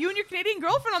saw you and your Canadian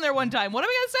girlfriend on there one time. What am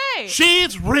I gonna say?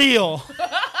 She's real.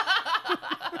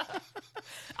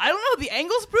 I don't know. The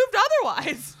angles proved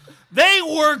otherwise. They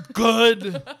were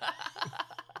good.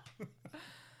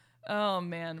 Oh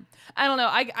man, I don't know.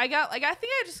 I think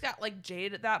I just got like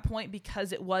jaded at that point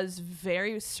because it was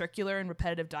very circular and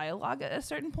repetitive dialogue at a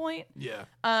certain point. yeah.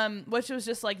 Which was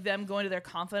just like them going to their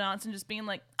confidants and just being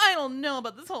like, I don't know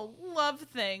about this whole love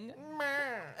thing,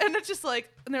 and it's just like,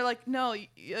 and they're like, no,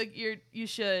 you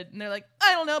should, and they're like,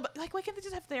 I don't know, but like, why can't they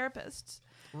just have therapists?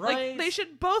 Right. Like they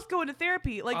should both go into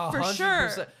therapy, like for sure.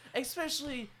 100%.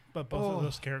 Especially. But both of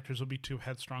those characters would be too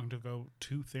headstrong to go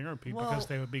to therapy Well- because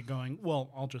they would be going, well,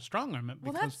 I'll just strong arm it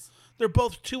Well, because that's- they're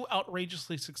both two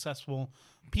outrageously successful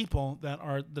people that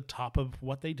are the top of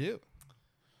what they do.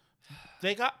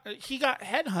 He got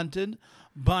headhunted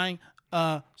by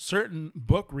a certain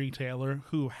book retailer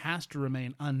who has to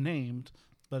remain unnamed,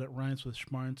 but it rhymes with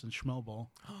Schmarns and Schmoble.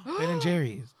 Ben and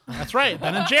Jerry's. That's right,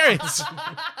 Ben and Jerry's.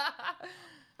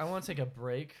 I want to take a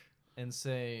break and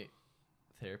say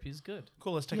therapy's good.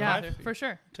 Cool. Let's take Yeah, a 5. for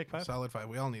sure. Take 5. Solid 5.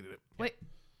 We all needed it. Wait,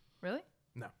 really?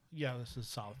 No, Yeah, this is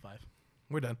solid 5.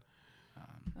 we're done.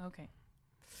 Okay.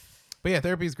 But yeah,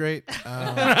 therapy's great. If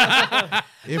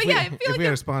But we, yeah, I feel if like we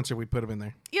had a sponsor, we'd put them in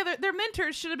there. Yeah, their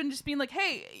mentors should have been just being like,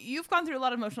 hey, you've gone through a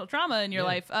lot of emotional trauma in your Yeah.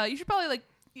 life. You should probably like,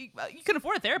 you can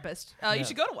afford a therapist. Yeah. You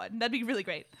should go to one. That'd be really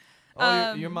great.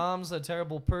 Oh, your mom's a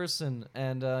terrible person,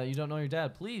 and you don't know your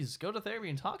dad. Please go to therapy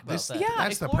and talk about that. Yeah.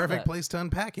 That's the Explore perfect that. place to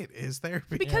unpack it. Is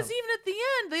therapy? Because even at the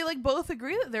end, they like both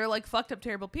agree that they're like fucked up,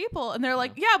 terrible people, and they're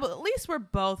like, yeah, but at least we're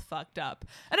both fucked up.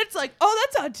 And it's like, oh,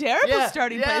 that's a terrible Yeah,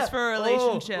 starting yeah. place for a Oh,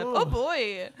 relationship. oh. Oh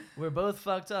boy. We're both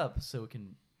fucked up, so we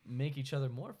can make each other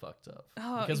more fucked up.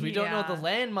 Oh, Because we don't know the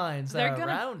yeah. landmines that They're are gonna,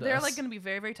 around they're us. like gonna be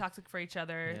very, very toxic for each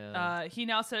other. Yeah. He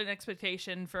now set an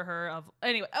expectation for her of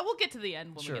anyway. We'll get to the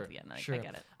end when we get to the end. I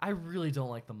get it. I really don't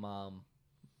like the mom,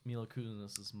 Mila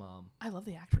Kunis' mom. I love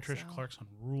the actress. Patricia though. Clarkson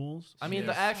rules. I mean,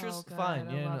 Yes. the actress, So good. fine.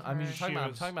 I Yeah, no, love I mean, her. I'm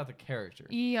She talking about the character.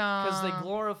 Yeah. Because they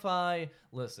glorify.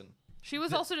 Listen. She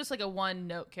was also just like a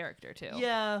one-note character too.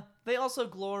 Yeah, they also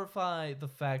glorify the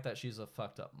fact that she's a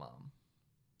fucked up mom,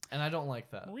 and I don't like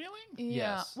that. Really?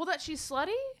 Yeah. Yes. Well, that she's slutty.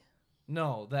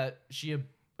 No, that she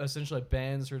essentially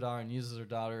abandons her daughter and uses her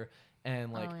daughter,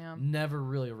 and like Oh, yeah. never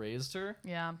really raised her.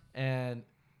 Yeah. And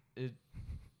it,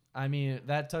 I mean,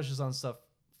 that touches on stuff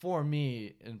for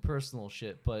me and personal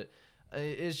shit, but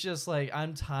it's just like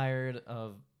I'm tired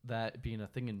of that being a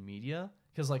thing in media.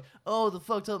 Because like, oh, the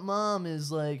fucked up mom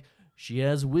is like, she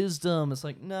has wisdom. It's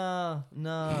like, nah,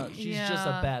 she's just a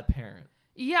Yeah. bad parent.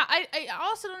 Yeah. I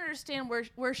also don't understand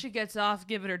where she gets off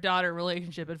giving her daughter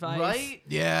relationship advice. Right?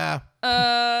 Yeah.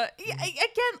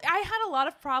 Again, I had a lot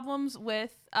of problems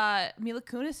with Mila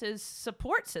Kunis's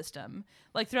support system,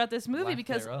 like throughout this movie, Lack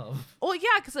because thereof. well, yeah,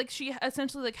 because like she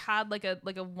essentially like had like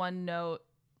a one note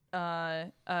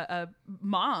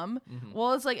mom. Mhm.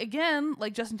 Well, it's like again,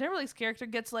 like Justin Timberlake's character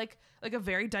gets like a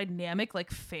very dynamic like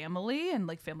family and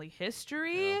like family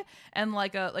history Yeah. and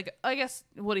like I guess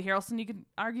Woody Harrelson you could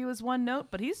argue is one note,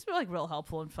 but he's like real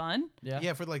helpful and fun. Yeah.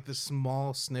 Yeah, for like the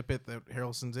small snippet that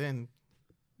Harrelson's in,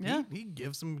 Yeah. he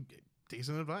gives some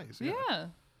decent advice. Yeah.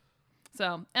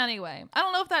 So anyway, I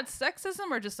don't know if that's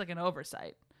sexism or just like an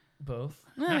oversight. Both.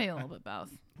 Maybe a little bit both.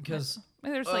 Because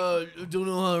Maybe there's like I don't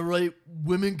know how to write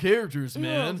women characters, yeah,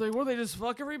 man. it's like, well, they just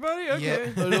fuck everybody.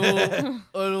 Okay. I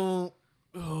don't.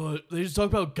 They just talk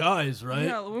about guys, right?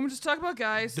 Yeah, the women just talk about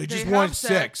guys. They just have want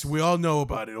sex. We all know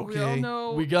about it, okay? We all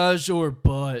know. We gotta show her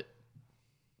butt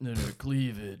and her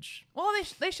cleavage. Well,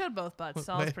 they showed both butts,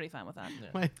 so I was Wait. pretty fine with that.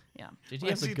 Why, Yeah. JT why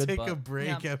has does a he good take butt. a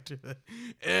break Yeah. after that?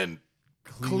 And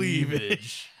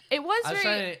cleavage. It was I was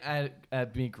very. trying to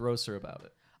be grosser about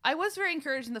it. I was very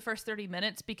encouraged in the first 30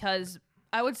 minutes because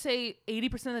I would say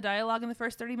 80% of the dialogue in the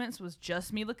first 30 minutes was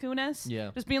just Mila Kunis.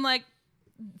 Yeah. Just being like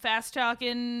fast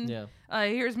talking. Yeah.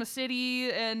 Here's my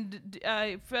city and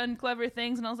fun, clever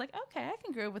things. And I was like, okay, I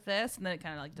can groove with this. And then it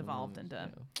kind of like devolved into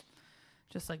Yeah.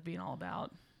 just like being all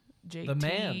about JT. The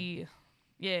man.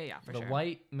 Yeah, for The sure.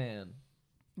 white man.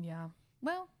 Yeah.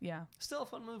 Well, yeah. Still a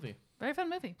fun movie. Very fun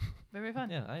movie. Very, very fun.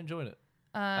 Yeah, I enjoyed it.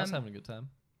 I was having a good time.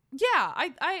 Yeah,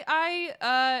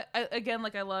 I again,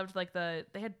 like I loved like they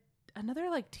had another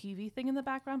like TV thing in the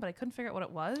background, but I couldn't figure out what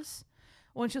it was.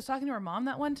 When she was talking to her mom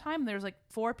that one time, there was like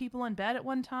 4 people in bed at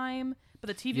one time, but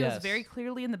the TV was Yes. very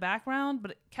clearly in the background,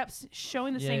 but it kept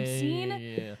showing the Yeah, same yeah, scene.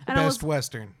 yeah. And I was, Best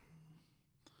Western.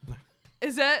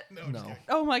 is that? No.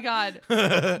 Oh my god!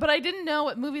 But I didn't know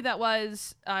what movie that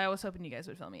was. I was hoping you guys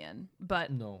would fill me in,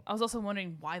 but No. I was also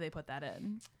wondering why they put that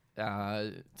in.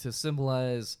 To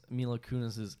symbolize Mila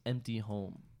Kunis' empty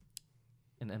home,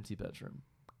 an empty bedroom,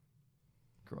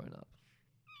 growing up.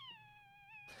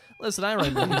 Listen, I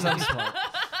write movies. I'm smart.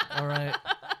 All right.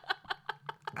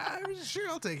 Sure,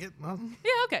 I'll take it. Yeah,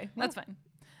 okay, that's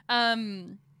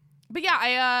fine. But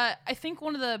yeah, I think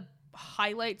one of the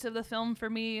highlights of the film for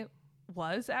me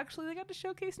was actually they got to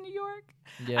showcase New York.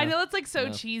 Yeah. I know it's like so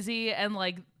Yeah. cheesy and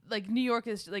like New York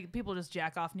is like people just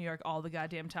jack off New York all the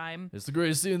goddamn time. It's the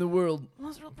greatest city in the world. Well,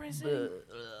 it's a real pretty city,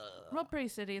 real pretty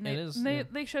city, and It is, they yeah.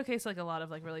 they showcase like a lot of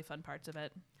like really fun parts of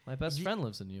it. My best friend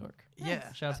lives in New York.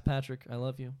 Yeah. Shout out to Patrick. I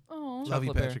love you. Oh, Love you,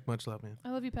 Chocolate bear. Patrick. Much love, man. I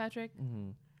love you, Patrick.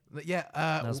 Mhm. Yeah.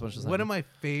 Not as much as I one do. of my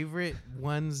favorite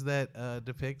ones that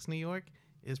depicts New York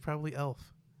is probably Elf.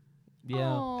 Yeah.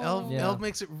 Oh. Yeah. Elf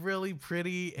makes it really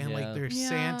pretty, and Yeah. like there's Yeah.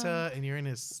 Santa, and you're in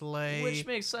his sleigh. Which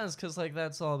makes sense because like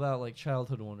that's all about like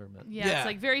childhood wonderment. Yeah, Yeah. it's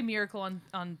like very Miracle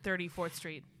on 34th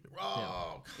Street.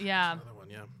 oh, Yeah. another one,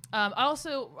 yeah. I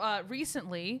also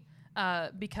recently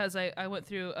because I went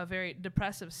through a very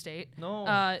depressive state. No.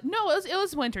 No, it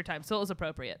was wintertime, so it was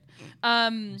appropriate.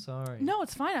 I'm sorry. No,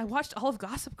 it's fine. I watched all of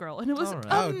Gossip Girl, and it was All right.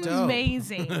 Oh, dope.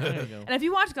 amazing. There you go. And if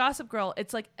you watch Gossip Girl,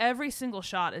 it's like every single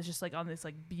shot is just like on this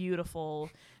like beautiful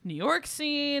New York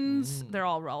scenes. They're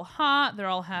all real hot. They're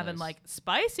all having Nice. like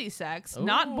spicy sex,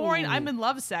 not boring. Ooh. I'm in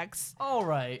love sex. All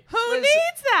right. Who Listen,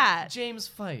 needs that? James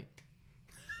fight.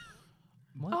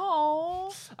 What?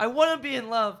 Oh, I want to be in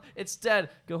love. It's dead.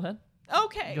 Go ahead.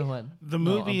 okay. Go ahead. The No,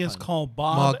 movie I'm is fine. called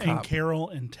Mall Bob and Cop. Carol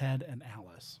and Ted and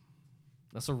Alice.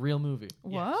 That's a real movie.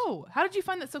 Whoa! How did you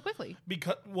find that so quickly?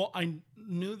 Because I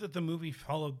knew that the movie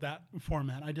followed that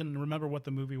format. I didn't remember what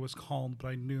the movie was called, but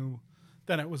I knew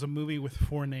that it was a movie with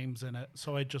 4 names in it,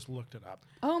 so I just looked it up.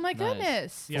 Oh my Nice.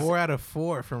 goodness! Yeah. 4 out of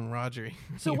 4 from Roger.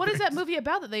 So what is that movie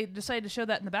about that they decided to show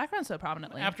that in the background so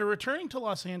prominently? After returning to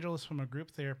Los Angeles from a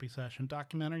group therapy session,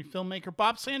 documentary filmmaker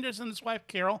Bob Sanders and his wife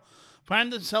Carol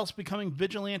find themselves becoming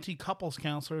vigilante couples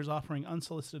counselors offering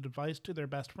unsolicited advice to their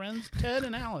best friends, Ted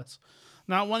and Alice.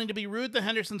 Not wanting to be rude, the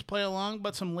Hendersons play along,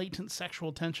 but some latent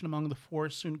sexual tension among the 4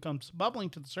 soon comes bubbling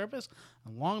to the surface,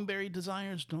 and long-buried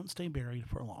desires don't stay buried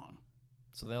for long.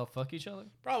 So they all fuck each other?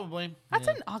 Probably. That's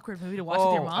an awkward movie to watch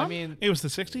with your mom. I mean, It was the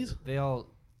 60s? they all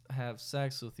have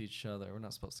sex with each other. We're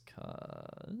not supposed to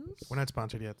cuss. We're not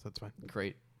sponsored yet, so that's fine.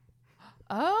 Great.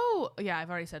 oh yeah, I've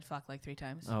already said fuck like 3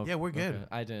 times. Oh, Yeah, we're good. okay.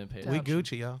 I didn't pay We attention.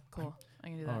 Gucci, y'all. Cool. I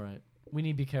can do that. All right. We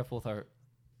need to be careful with our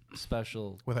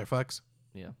special, With our fucks.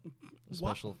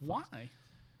 special, Why?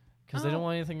 because they don't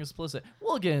want anything explicit.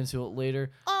 We'll get into it later.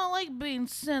 I like being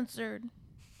censored.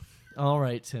 All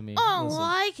right, Timmy. I listen.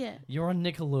 like it. You're on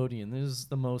Nickelodeon. This is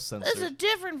the most censored.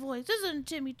 different voice. This isn't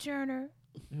Timmy Turner.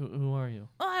 Who are you?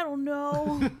 I don't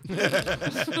know.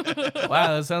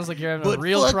 Wow, that sounds like you're having a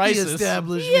real fuck crisis. The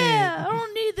establishment. I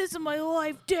don't need this in my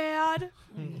life, Dad.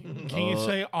 Can you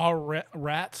say, all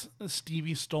rats,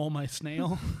 Stevie stole my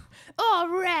snail?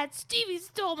 Oh, rat! Stevie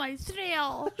stole my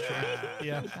snail.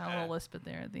 Yeah. Got a little lisp it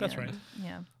there at the That's end. right.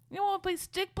 Yeah. You want to play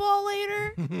stickball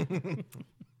later?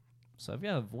 So I've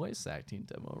got a voice acting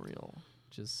demo reel.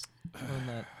 Just throwing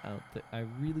that out there. I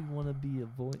really want to be a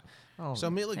voice. Oh, So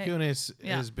Mila Hey, Kunis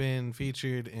yeah. has been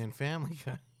featured in Family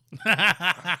Guy.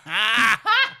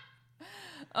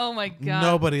 Oh my God.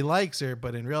 Nobody likes her,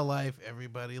 but in real life,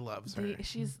 everybody loves her.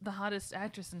 She's the hottest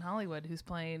actress in Hollywood who's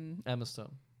playing. Emma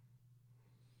Stone.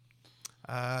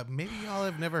 Maybe y'all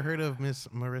have never heard of Miss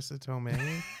Marissa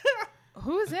Tomei.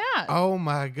 Who is that? Oh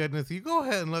my goodness. You go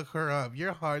ahead and look her up.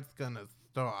 Your heart's gonna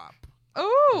stop.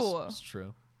 Oh. It's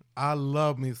true. I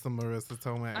love me some Marissa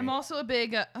Tomei. I'm also a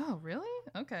big. Oh, really?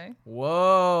 Okay.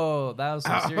 Whoa, that was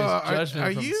some serious judgment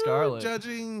are from you Scarlett.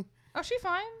 judging? Oh, she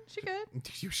fine. She good.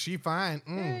 She fine.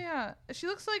 Yeah. She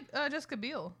looks like Jessica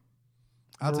Biel.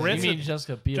 I'll tell You Marissa- mean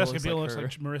Jessica Biel? Jessica looks Biel like looks her.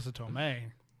 like Marissa Tomei.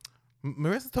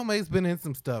 Marissa Tomei's been in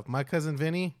some stuff. My cousin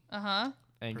Vinny. Uh-huh.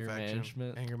 Anger Perfection.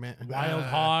 Management. Anger Man. Wild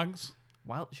Hogs.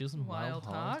 Wild. She was in Wild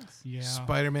Hogs. Yeah.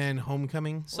 Spider-Man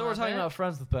Homecoming. So we're Love talking it. about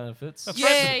Friends with Benefits. That's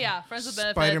Yeah. Friends with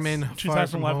Benefits. Spider-Man Far From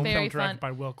 2011 Home. Very film directed fun.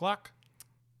 by Will Gluck.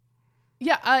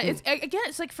 Yeah, it's again,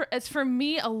 it's like for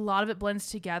me, a lot of it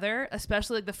blends together.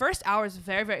 Especially like the first hour is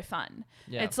very, very fun.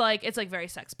 Yeah. It's like very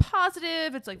sex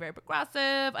positive. It's like very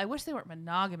progressive. I wish they weren't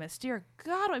monogamous. Dear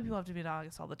God, why people have to be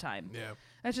monogamous all the time? Yeah.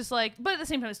 It's just like, but at the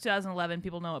same time, it's 2011.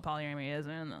 People know what polyamory is,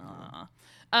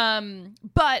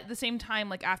 but at the same time,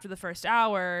 like after the first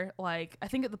hour, like I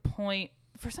think at the point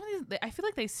for some of these, I feel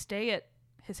like they stay at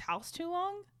his house too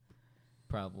long.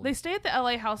 Probably. They stay at the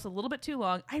LA house a little bit too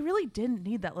long. I really didn't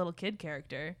need that little kid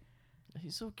character.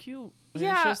 He's so cute.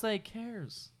 Yeah. It's just that he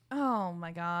cares. Oh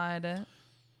my God.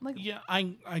 Like, Yeah,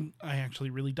 I actually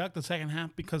really dug the second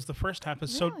half because the first half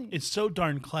is Really? it's so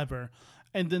darn clever,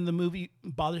 and then the movie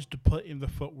bothers to put in the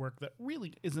footwork that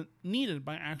really isn't needed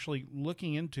by actually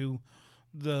looking into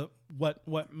the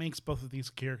what makes both of these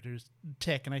characters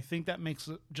tick, and I think that makes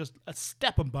it just a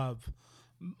step above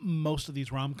most of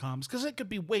these rom-coms because it could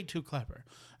be way too clever.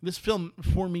 This film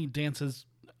for me dances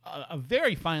a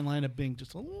very fine line of being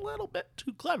just a little bit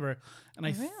too clever, and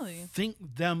I Really? think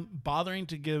them bothering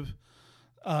to give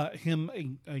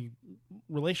him a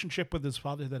relationship with his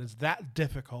father that is that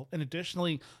difficult, and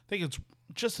additionally, I think it's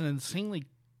just an insanely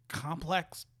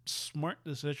complex, smart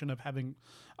decision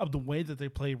of the way that they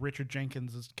play Richard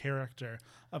Jenkins' character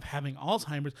of having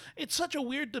Alzheimer's. It's such a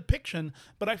weird depiction,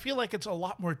 but I feel like it's a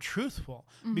lot more truthful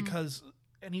because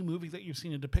any movie that you've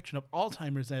seen a depiction of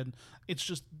Alzheimer's in, it's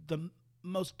just the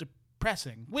most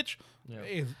depressing, which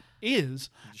Yeah. is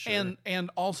Sure. and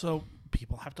also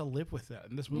people have to live with that,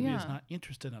 and this movie is Yeah. not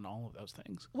interested in all of those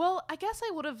things. well, I guess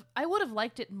I would have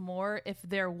liked it more if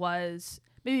there was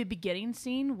maybe a beginning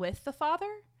scene with the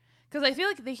father, Because I feel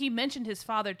like he mentioned his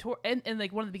father in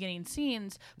like one of the beginning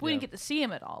scenes, but we Yeah. didn't get to see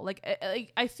him at all. Like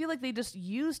I feel like they just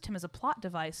used him as a plot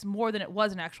device more than it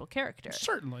was an actual character.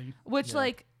 Certainly. Which,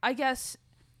 like, I guess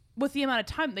with the amount of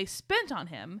time they spent on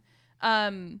him,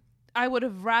 I would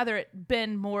have rather it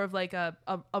been more of like a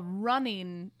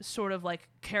running sort of like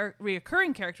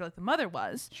reoccurring character like the mother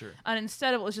was. Sure. And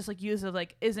instead it was just like used as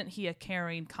like, isn't he a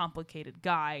caring, complicated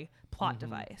guy plot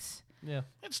device? Yeah.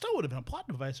 It still would have been a plot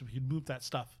device if you'd moved that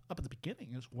stuff up at the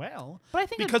beginning as well. But I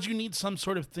think because you need some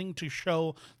sort of thing to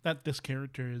show that this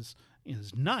character is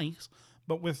nice.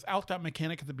 But without that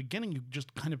mechanic at the beginning, you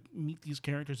just kind of meet these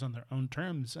characters on their own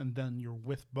terms, and then you're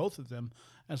with both of them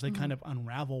as they kind of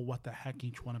unravel what the heck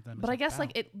each one of them is. But I guess about.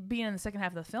 like it being in the second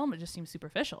half of the film, it just seems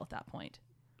superficial at that point.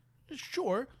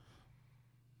 Sure.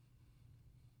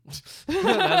 That's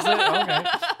it.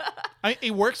 Okay.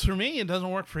 It works for me. It doesn't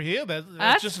work for you.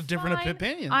 That's just a different fine.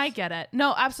 opinion. I get it.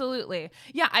 No, absolutely.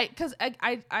 Yeah, because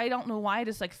I don't know why I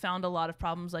just like found a lot of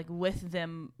problems like with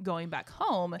them going back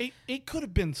home. It could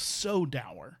have been so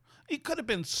dour. It could have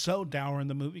been so dour, and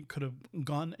the movie could have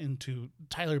gone into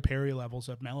Tyler Perry levels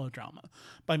of melodrama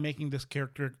by making this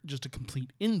character just a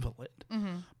complete invalid.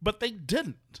 But they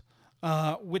didn't,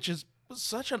 which is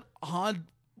such an odd,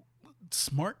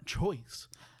 smart choice.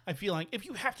 I feel like if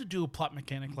you have to do a plot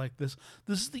mechanic like this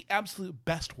is the absolute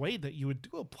best way that you would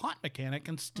do a plot mechanic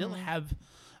and still have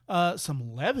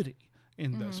some levity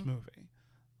in this movie.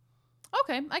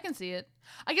 Okay, I can see it.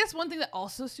 I guess one thing that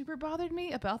also super bothered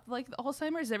me about like the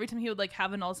Alzheimer's, every time he would like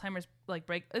have an Alzheimer's like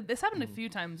break, this happened a few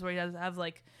times where he does have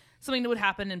like something that would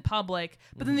happen in public,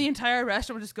 but then the entire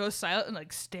restaurant would just go silent and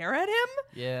like stare at him,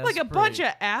 Yeah. like a that's bunch pretty-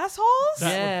 of assholes.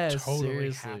 That Yeah, would totally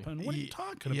seriously. happen. What are you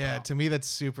talking Yeah, about? to me that's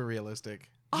super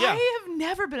realistic. Yeah. I have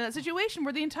never been in that situation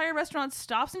where the entire restaurant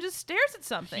stops and just stares at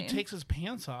something. He takes his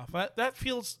pants off. That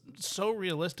feels so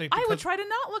realistic. I would because try to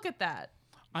not look at that.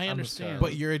 I understand.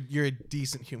 But you're a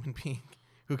decent human being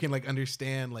who can like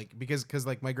understand like because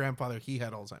like my grandfather, he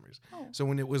had Alzheimer's. So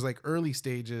when it was like early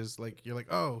stages, like you're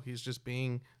like, oh, he's just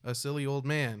being a silly old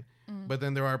man. But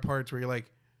then there are parts where you're like,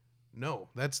 no,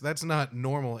 that's not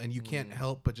normal, and you can't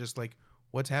help but just like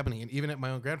what's happening. And even at my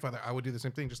own grandfather, I would do the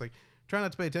same thing, just like try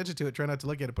not to pay attention to it, try not to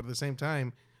look at it. But at the same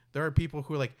time, there are people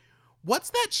who are like, what's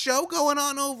that show going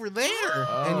on over there?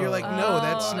 And you're like, no,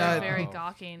 that's Oh, not. they're very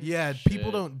gawking. Yeah, Shit.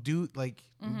 people don't do like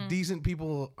decent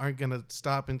people aren't gonna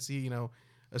stop and see,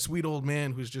 a sweet old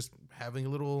man who's just having a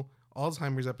little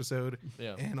Alzheimer's episode,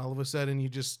 Yeah. and all of a sudden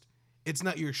it's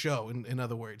not your show. In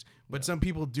other words, but some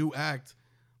people do act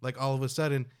like all of a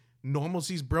sudden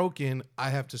normalcy's broken. I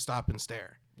have to stop and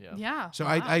stare. Yeah. Yeah. So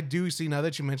wow. I do see now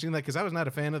that you mentioned that, because I was not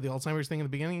a fan of the Alzheimer's thing in the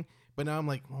beginning, but now I'm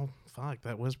like, well, fuck,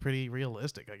 that was pretty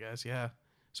realistic, I guess. Yeah.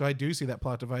 So I do see that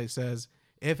plot device says,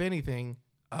 if anything,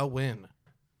 I'll win.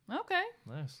 Okay.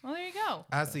 Nice. Well, there you go.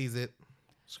 I sees it.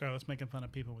 Scarlett's making fun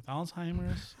of people with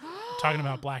Alzheimer's, talking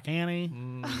about Black Annie.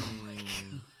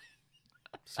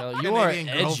 So you are Canadian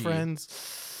edgy. girlfriends.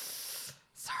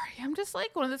 Sorry, I'm just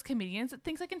like one of those comedians that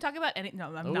thinks I can talk about any. No,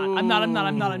 I'm not. I'm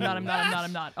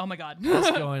not. Oh my god.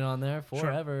 What's going on there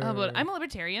forever? But I'm a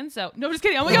libertarian, so no, I'm just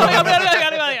kidding. Oh my god, oh my god, oh my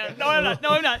god, oh my god. No, I'm not. No,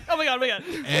 I'm not. Oh my god, oh my god.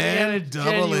 And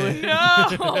double it.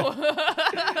 No.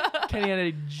 Kenny had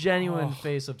a genuine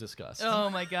face of disgust. Oh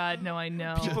my god, no, I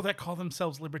know. People that call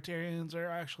themselves libertarians are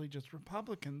actually just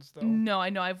Republicans, though. No, I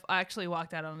know. I've actually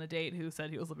walked out on a date who said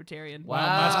he was libertarian. Wow,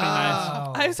 must be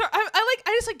nice. I'm sorry.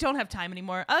 I just like don't have time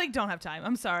anymore. I like don't have time.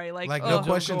 I'm sorry. Like Like, oh. no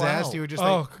questions go asked. out. You were just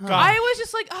Oh, like, God. I was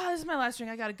just like, oh, this is my last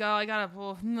drink. I gotta go. I gotta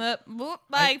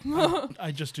bye.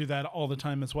 I just do that all the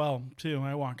time as well, too.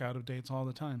 I walk out of dates all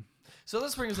the time. So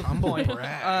this brings up a point.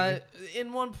 brag.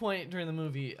 In one point during the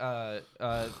movie,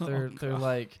 they're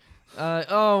like,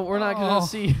 "Oh, we're not gonna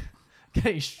see."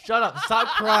 Okay, shut up! Stop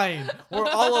crying. We're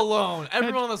all alone.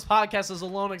 Everyone on this podcast is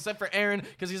alone except for Aaron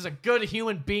because he's a good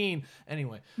human being.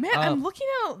 Anyway, Man, I'm looking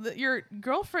at your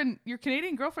girlfriend, your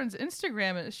Canadian girlfriend's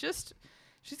Instagram, and it's just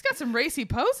she's got some racy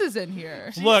poses in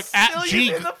here. Look, at still G.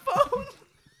 using the phone.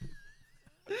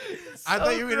 I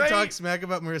thought you were going to great. talk smack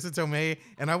about Marissa Tomei,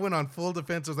 and I went on full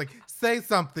defense. I was like, say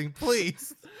something,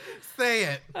 please. Say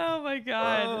it. Oh my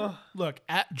god. Look,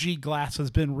 at G Glass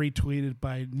has been retweeted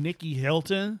by Nikki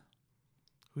Hilton,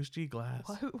 Who's G Glass?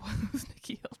 Who's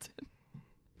Nikki Hilton?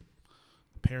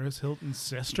 Paris Hilton's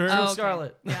sister. Oh, okay.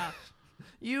 Scarlett. Yeah.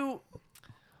 You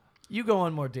go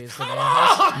on more dates than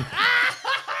I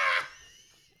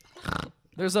have.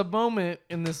 There's a moment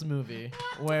in this movie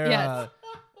where Yes.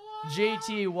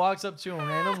 JT walks up to a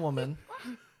random woman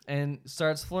and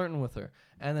starts flirting with her.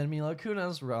 And then Mila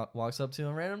Kunis walks up to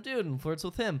a random dude and flirts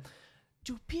with him.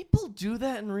 Do people do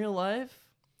that in real life?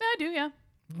 I do, yeah.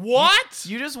 What?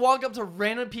 You just walk up to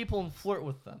random people and flirt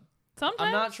with them. Sometimes.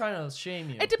 I'm not trying to shame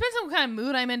you. It depends on what kind of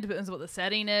mood I'm in. Depends on what the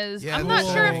setting is. Yeah, I'm not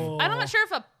sure if Whoa. I'm not sure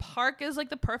if a park is like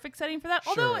the perfect setting for that.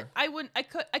 Although Sure.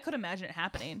 I could imagine it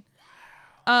happening.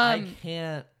 I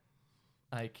can't.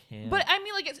 But I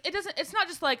mean, like it's not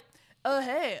just like, oh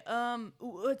hey,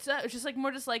 what's up? It's just like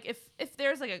more just like if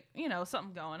there's like a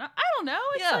something going on. I don't know.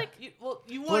 It's yeah. like You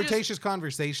want Flirtatious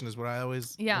conversation is what I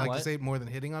always like What? to say more than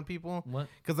hitting on people. What?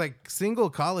 Because like single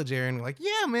college Aaron, like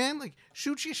yeah, man, like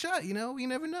shoot your shot. You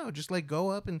never know. Just like go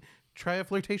up and try a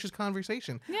flirtatious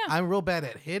conversation. Yeah. I'm real bad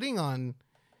at hitting on,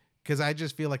 because I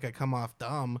just feel like I come off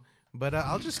dumb. But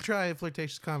I'll just try a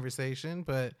flirtatious conversation.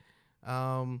 But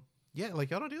yeah,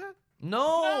 like y'all don't do that.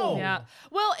 No. Yeah.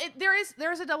 Well, there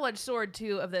is a double-edged sword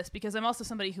too of this because I'm also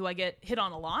somebody who I get hit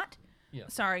on a lot. Yeah.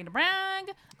 Sorry to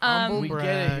brag. Humble We get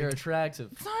brag. it. You're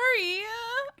attractive. Sorry.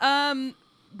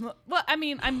 Well, I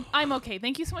mean, I'm okay.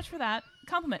 Thank you so much for that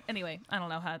compliment. Anyway, I don't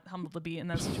know how humble to be in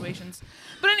those situations,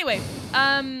 but anyway,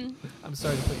 I'm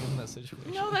sorry to put you in that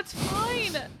situation. no, that's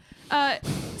fine.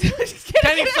 Just kidding.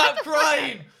 Penny, stop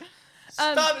crying.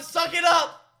 Stop. Suck it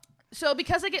up. So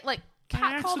because I get like I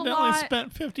catcalled a accidentally lot,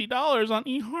 spent $50 on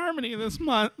eHarmony this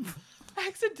month.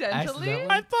 accidentally.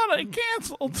 I thought I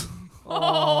canceled.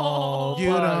 Oh, You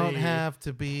don't buddy. have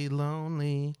to be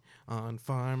lonely on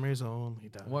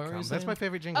farmersonly.com. What were you That's saying? my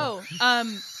favorite jingle. Oh,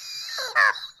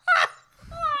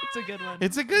 it's a good one.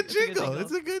 It's a good It's a good jingle. jingle.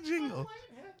 It's a good jingle.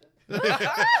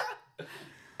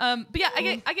 But yeah,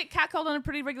 I get catcalled on a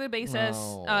pretty regular basis.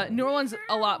 No. New Orleans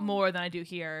a lot more than I do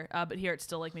here, but here it's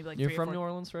still like maybe like You're 3 or from 4. New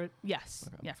Orleans, right? Yes,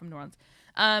 yeah, from New Orleans.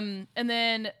 And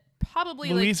then probably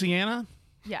like Louisiana?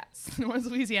 yes, New Orleans,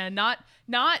 Louisiana,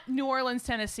 not New Orleans,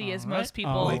 Tennessee, as All right. most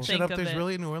people Oh. Wait, think shut up. of There's it.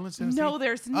 really a New Orleans, Tennessee? No,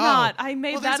 there's not. I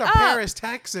made well, that there's up. a Paris,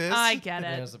 Texas. I get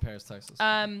it. There's the Paris, Texas.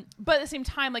 But at the same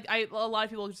time, like a lot of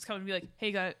people just come and be like,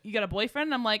 "Hey, you got a boyfriend?"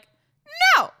 And I'm like,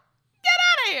 "No, get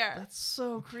out of here! That's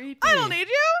so creepy. I don't need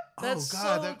you." That's oh,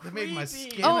 God. so that made my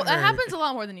creepy. skin Oh, hurt. that happens a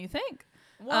lot more than you think.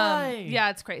 Why? Yeah,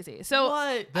 it's crazy. So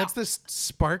What? That's the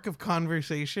spark of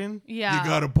conversation. Yeah. You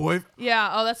got a boy.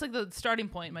 yeah, oh, that's like the starting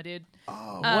point, my dude.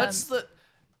 Oh, What's the?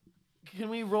 Can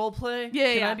we role play? Yeah,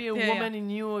 Can yeah, I be a yeah, woman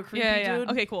and you a creepy Yeah, yeah. dude?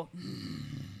 Okay, cool.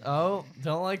 Oh,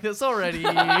 don't like this already.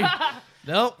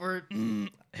 Nope. We're.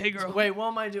 Hey, girl. Wait, what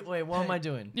am I doing? Wait, what am I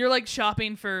doing? You're like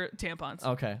shopping for tampons.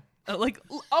 Okay.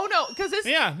 Oh no, because this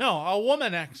Yeah, no, a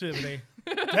woman activity.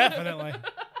 Definitely.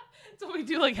 that's what we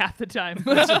do like half the time.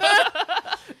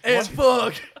 It's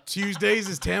book. Tuesdays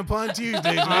is tampon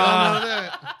Tuesdays. We all know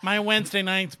that. My Wednesday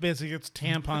night's busy. It's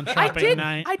tampon shopping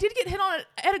night. I did get hit on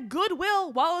at a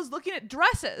Goodwill while I was looking at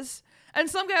dresses, and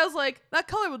some guy was like, "That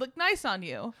color would look nice on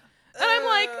you," and I'm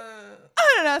like,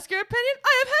 "I didn't ask your opinion.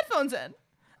 I have headphones in."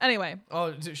 Anyway,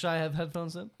 Oh, should I have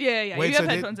headphones in? yeah, Wait, you so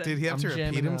have headphones did in. he have to I'm jamming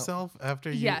repeat out. himself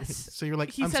after you? Yes. So you're like,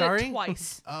 He I'm said sorry? it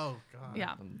twice. Oh, God.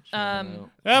 Yeah. I'm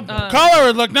jamming out. Color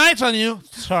would look nice on you.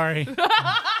 Sorry.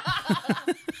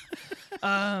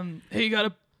 Hey, you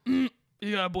got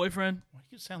a boyfriend? Why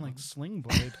you sound like Sling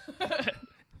Blade?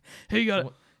 Hey, you got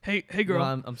What? Hey,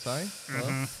 Well, I'm sorry.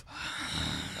 Mm-hmm.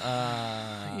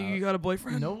 Hello? you got a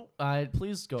boyfriend? No,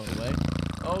 please go away.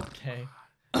 Okay.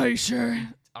 Are you sure?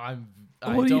 I What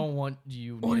are you- don't want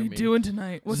you What are near you me. doing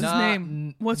tonight? What's his Nah,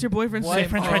 name? What's your boyfriend's What? name?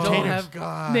 French I fried don't taters. have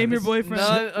God. Name your this- boyfriend.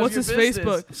 none of What's your his business.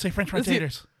 Facebook? Say French fried Let's see-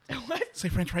 taters. What? Say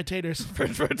French fried taters.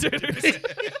 French fried taters.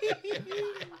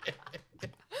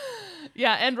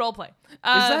 Yeah, and role play.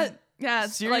 that yeah?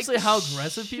 seriously like, how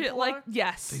aggressive shit, people like are?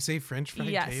 yes. They say French fried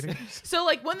Yes. taters? So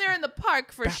like when they're in the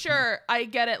park, for sure, I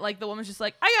get it. Like the woman's just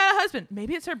like, I got a husband.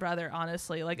 Maybe it's her brother.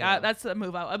 Honestly, like that's the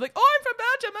move out. I'm like, oh, I'm from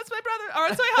Belgium. That's my brother.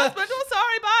 Or it's my husband. Oh,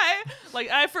 sorry, bye. Like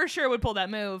I for sure would pull that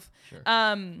move. Sure.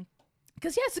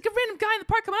 Because yeah, it's like a random guy in the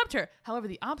park coming up to her. However,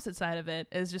 the opposite side of it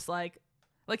is just like,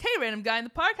 hey, random guy in the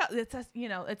park. It's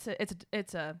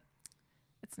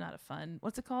not a fun.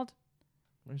 What's it called?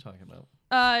 What are you talking about?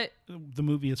 The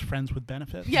movie is Friends with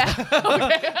Benefits. Yeah.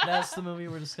 Okay. That's the movie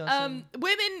we're discussing.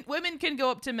 Women can go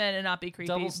up to men and not be creepy.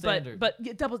 Double standard. But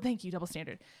yeah, thank you, double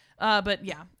standard. But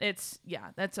yeah, that's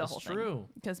a That's whole thing. true.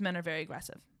 Because men are very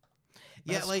aggressive.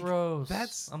 Yeah, That's like, gross.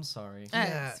 that's- I'm sorry.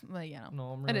 Yeah. Well, you know, No,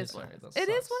 I'm it really is sorry. what That it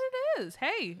is. sucks. What it is.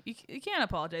 Hey, you can't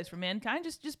apologize for mankind.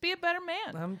 Just be a better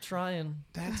man. I'm trying.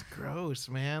 That's gross,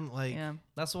 man. Like, Yeah.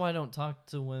 That's why I don't talk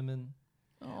to women.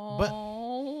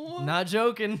 Oh. Not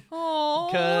joking. Oh.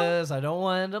 Because I don't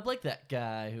want to end up like that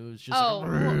guy who's just Oh like,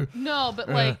 well, no, but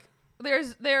like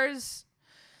there's.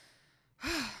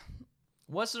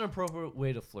 what's an appropriate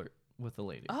way to flirt with a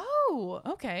lady? Oh,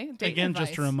 okay. Dating Again, advice.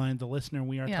 just to remind the listener,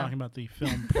 we are Yeah. talking about the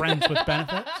film Friends with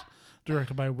Benefits,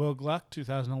 Directed by Will Gluck,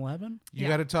 2011. You Yeah.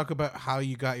 got to talk about how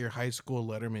you got your high school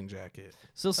Letterman jacket.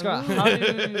 So Scott, how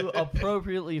do you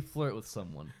appropriately flirt with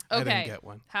someone? I Okay. didn't get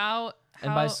one. How?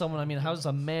 And by someone, I mean how does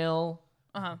a male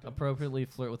Uh-huh. appropriately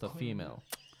flirt with a female?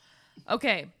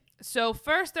 Okay. So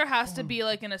first there has to be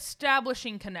like an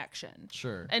establishing connection.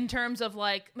 Sure. In terms of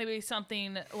like maybe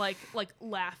something like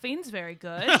laughing's very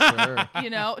good. Sure. You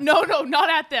know, no, not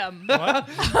at them. What?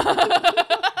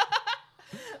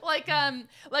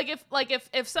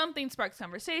 If something sparks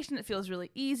conversation, it feels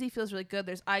really easy, feels really good.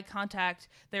 There's eye contact.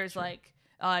 There's like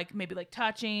maybe like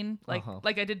touching, like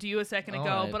I did to you a second All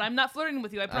ago. right. But I'm not flirting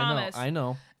with you. I promise. I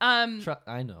know.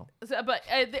 I know. But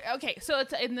okay, so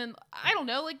it's and then I don't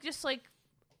know, like just like.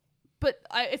 But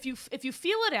if you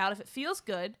feel it out, if it feels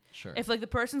good, Sure. if like the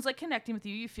person's like connecting with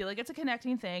you, you feel like it's a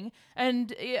connecting thing,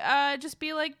 and just be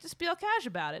all cash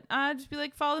about it. Just be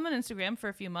like follow them on Instagram for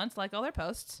a few months, like all their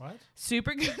posts. What?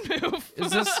 Super good move. Is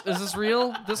this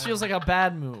real? This feels like a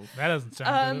bad move. That doesn't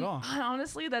sound good at all.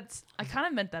 Honestly, I kind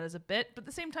of meant that as a bit, but at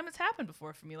the same time, it's happened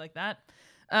before for me like that.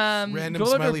 Random good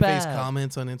or smiley face bad?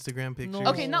 comments on Instagram pictures.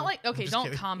 Okay, not like okay, just don't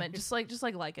kidding. comment. Just like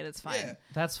like it. It's fine. Yeah.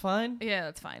 That's fine. Yeah,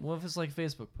 that's fine. What if it's like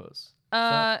Facebook posts? Is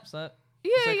that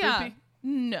Yeah, that yeah. creepy?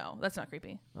 No, that's not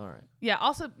creepy. all right? Yeah.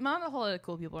 Also, not a whole lot of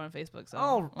cool people are on Facebook. So.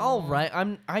 All right.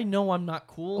 I know I'm not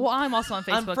cool. Well, I'm also on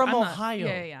Facebook. I'm from not- Ohio.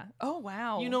 Yeah. Oh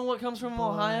wow. You know what comes from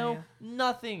Ohio?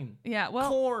 Nothing. Yeah. Well,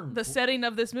 Corn. the setting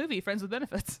of this movie, Friends with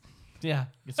Benefits. Yeah,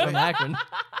 it's from Akron.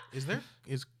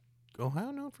 Is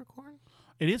Ohio known for corn?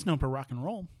 It is known for rock and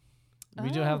roll.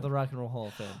 We do have the Rock and Roll Hall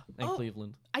of Fame in Oh.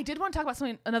 Cleveland. I did want to talk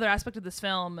about another aspect of this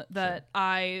film that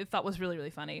I thought was really,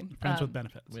 really funny. Friends with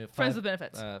benefits. We have Friends five- with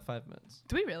Benefits. 5 minutes.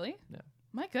 Do we really? Yeah.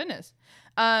 My goodness.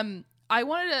 I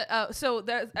wanted to. So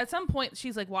there, at some point,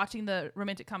 she's like watching the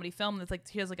romantic comedy film. That's like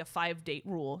she has like a 5-date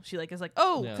rule. She like is like,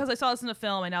 oh, Yeah. because I saw this in a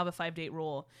film, I now have a 5-date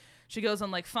rule. She goes on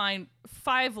like five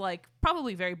like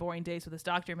probably very boring dates with this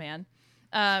doctor man,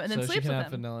 and then So she sleeps can with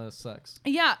have him. vanilla sex.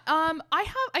 Yeah.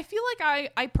 I feel like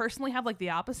I personally have like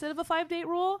the opposite of a 5-date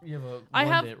rule. You have a I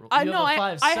have. date rule. I You know. have a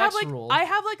I 5 have sex like rule. I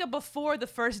have like a before the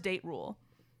first date rule.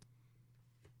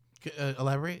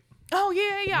 Elaborate. Oh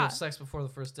yeah, You yeah. have sex before the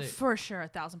first date. For sure,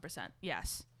 1,000%.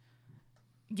 Yes.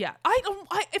 Yeah.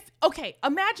 Okay.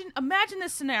 Imagine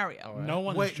this scenario. All right. No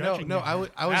one is Wait, judging no. you I was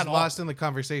at all. lost in the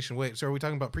conversation. Wait, so are we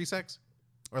talking about pre-sex,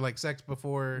 or like sex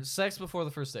before? Sex before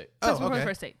the first date. Sex Oh, before okay. the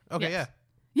first date. Okay, Yes.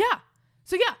 yeah. Yeah.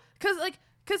 So yeah,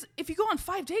 because if you go on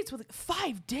 5 dates with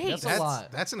 5 dates, That's a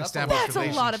lot. That's an That's a established that's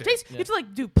a lot of relationship. dates. You have to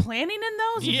like do planning in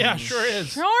those. You Yeah, have to be sure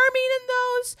is. Charming in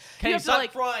those. Okay, you have to stop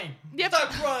like. crying. you have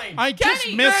Stop to- crying. I just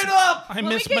Kenny, missed. turn it up! I Let me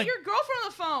missed get my. your girlfriend on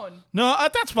the phone. No,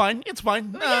 that's fine. It's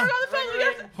fine. Let me get her on the phone. We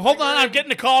gotta- Hold on, I'm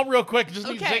getting a call real quick. Just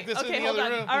need to Okay. take this in Okay. the Hold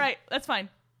other on. room. All right. That's fine.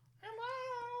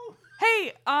 Hello.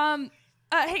 Hey.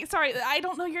 Hey. Sorry. I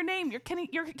don't know your name. You're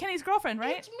Kenny's girlfriend,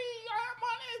 right? It's me. I'm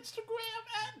on Instagram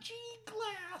at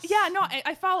gglass. Yeah, no,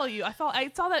 I follow you. I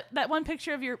saw that one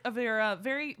picture of your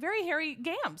very very hairy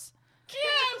gams.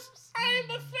 Yes, I'm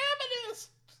a feminist.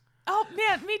 Oh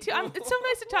man, me too. It's so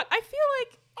nice to talk. I feel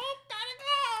like Oh,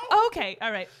 gotta go. okay,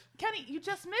 all right. Kenny, you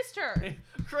just missed her.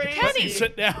 Crazy. Kenny!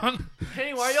 Sit down.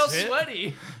 Kenny, why are y'all Sit.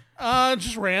 sweaty?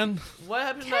 Just ran. What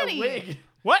happened Kenny! to that wig?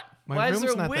 What? My Why is room's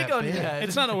there a not wig that on your big. head?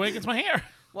 It's not a wig. It's my hair.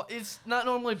 Well, it's not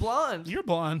normally blonde. You're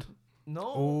blonde. No.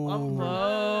 Oh. I'm brunette.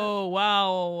 Oh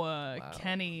wow,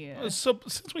 Kenny. So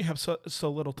since we have so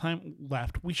little time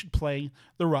left, we should play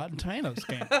the Rotten Tomatoes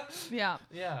game. Yeah.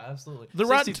 Yeah, absolutely. The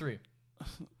Rotten- 63.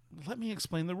 Let me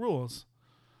explain the rules.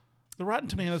 The Rotten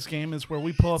Tomatoes game is where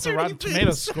we pull up the Rotten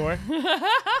Tomatoes score,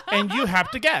 and you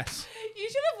have to guess. You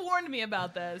should have warned me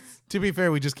about this. To be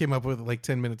fair, we just came up with it like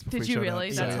 10 minutes before Did we you showed really?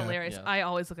 up. That's Yeah. hilarious. Yeah. I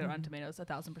always look at Rotten Tomatoes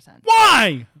 1,000%.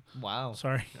 Why? Wow.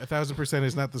 Sorry. 1,000%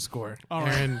 is not the score. All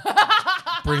right. Aaron,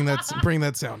 bring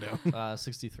that sound down.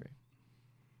 63.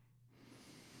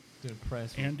 Dude,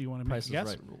 price. Aaron, do you want to make Price a is guess?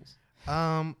 Right rules.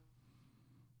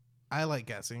 I like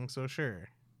guessing, so sure.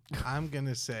 I'm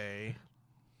gonna say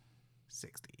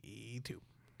 62.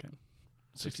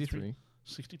 63.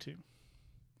 62.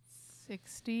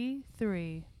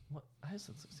 63. What? I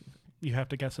said 63. You have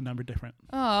to guess a number different.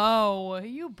 Oh,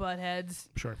 you buttheads.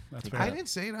 Sure, that's I fair. didn't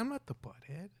say it. I'm not the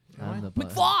butthead. am I? I'm the butt.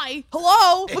 McFly.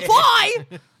 Hello,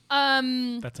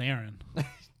 McFly. That's Aaron.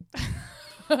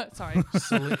 Sorry,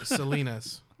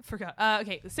 Salinas. forgot.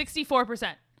 Okay,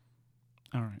 64%.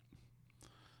 All right.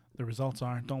 The results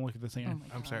are, don't look at this, Oh Aaron.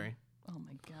 my I'm God. sorry. Oh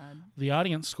my god. The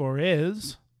audience score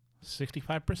is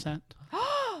 65%.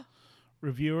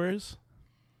 Reviewers,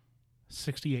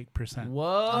 68%.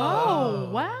 Whoa. Oh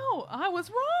wow, I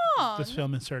was wrong. This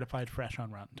film is certified fresh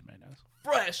on Rotten Tomatoes.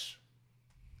 Fresh.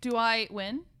 Do I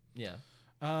win? Yeah.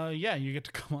 Yeah, you get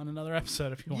to come on another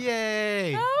episode if you want.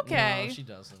 Yay! Okay. No, she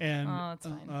doesn't. And Oh, it's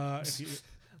fine. if you,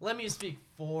 Let me speak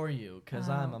for you, because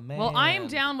I'm a man. Well, I am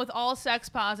down with all sex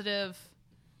positive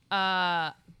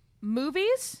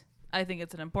movies. I think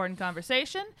it's an important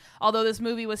conversation. Although this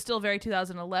movie was still very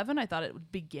 2011, I thought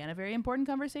it began a very important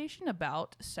conversation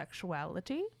about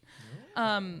sexuality.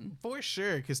 For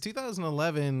sure, because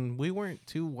 2011, we weren't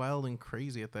too wild and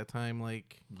crazy at that time.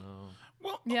 Like, No.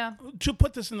 well, Yeah. to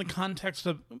put this in the context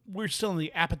of, we're still in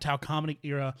the Apatow comedy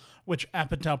era, which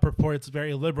Apatow purports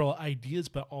very liberal ideas,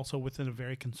 but also within a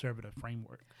very conservative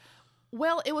framework.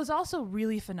 Well, it was also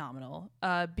really phenomenal.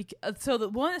 So the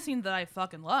one scene that I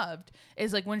fucking loved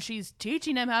is like when she's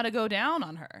teaching him how to go down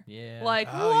on her. Yeah. Like,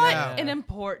 Oh, what yeah. an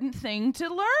important thing to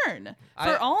learn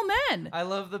for all men. I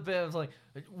love the bit of like,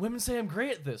 women say I'm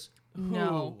great at this.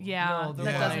 No, Who? yeah, No, they're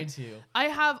that lying doesn't- to you. I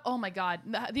have, oh my God,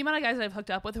 the amount of guys I've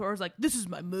hooked up with who are like, this is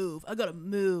my move. I gotta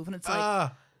move. And it's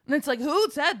like, who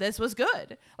said this was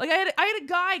good? Like, I had a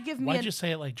guy give me Why'd you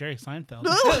say it like Jerry Seinfeld?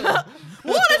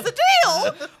 what is the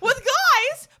deal with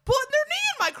guys putting their knee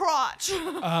in my crotch?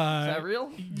 Is that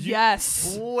real?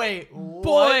 Yes. Wait, Boy,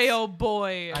 what? oh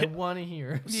boy. I want to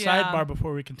hear. Yeah. Sidebar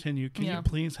before we continue, can Yeah. you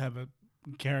please have a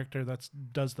character that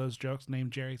does those jokes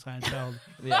named Jerry Seinfeld?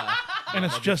 Yeah. And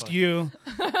it's that'd be just fun. you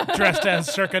dressed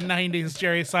as circa 90s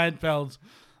Jerry Seinfeld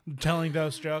telling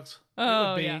those jokes. It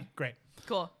Oh, would be yeah. great.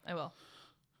 Cool. I will.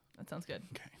 That sounds good.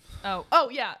 Okay. Oh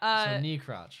yeah. So knee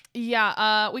crotch.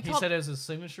 Yeah. We He called said it was his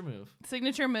signature move.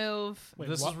 signature move. Wait,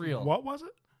 This what, is real. What was it?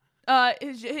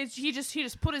 He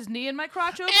just put his knee in my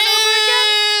crotch over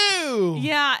and over Ew! again.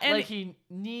 Yeah, and Like he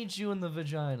needs you in the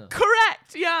vagina.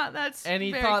 correct. Yeah, that's And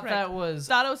he very thought correct. that was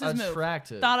Thought it was his move.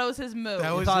 attractive. Thought it was his move.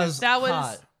 That He was thought it his that was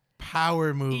hot.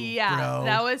 power move, yeah. bro.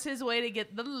 That was his way to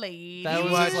get the ladies. That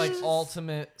was was- his like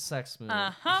ultimate sex move.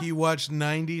 Uh-huh. He watched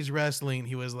 90s wrestling.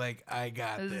 He was like, I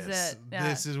got This is this. it. Yeah.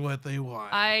 This is what they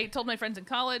want. I told my friends in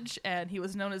college, and he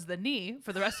was known as the knee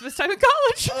for the rest of his time in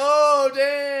college. Oh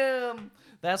damn!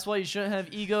 That's why you shouldn't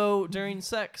have ego during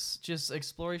sex. Just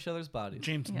explore each other's bodies.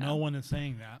 James, Yeah. no one is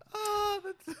saying that.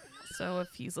 So if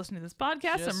he's listening to this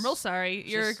podcast, I'm Just- real sorry.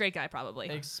 You're a just great guy, probably.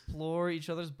 Explore each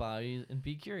other's bodies and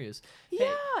be curious. Yeah,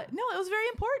 no, it was very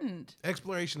important.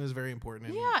 Exploration is very important.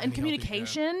 In Yeah, any and healthy-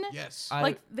 communication. Yes.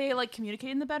 Like they like communicate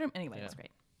in the bedroom. Anyway, Yeah. that's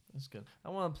great. That's good. I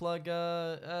want to plug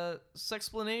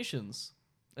Sexplanations.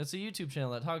 It's a YouTube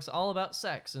channel that talks all about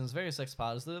sex and is very sex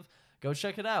positive. Go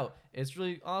check it out. It's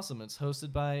really awesome. It's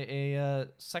hosted by a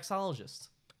sexologist,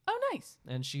 Oh, nice.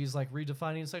 and she's like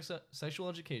redefining sexual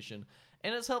education.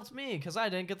 And it's helped me because I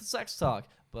didn't get the sex talk,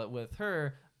 but with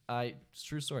her, it's a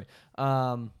true story.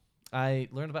 I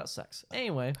learned about sex.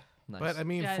 Anyway, nice. But I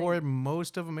mean, Yeah, I for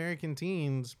most of American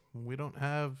teens, we don't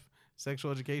have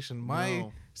sexual education. My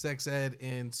No. sex ed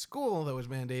in school that was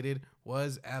mandated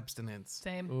was abstinence.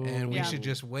 Same. Ooh. And we Yeah. should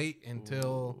just wait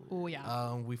until Oh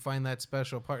yeah. we find that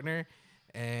special partner.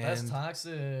 That's And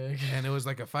toxic. and it was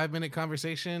like a 5-minute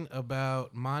conversation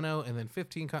about mono and then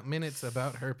 15 minutes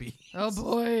about herpes. Oh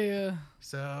boy.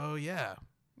 So yeah.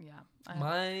 Yeah.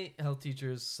 My health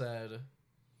teachers said,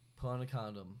 "Put on a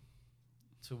condom,"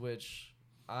 to which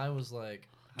I was like,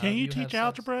 "How Can do you have teach sex?"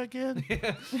 algebra again?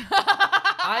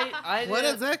 I What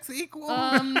didn't- does X equal?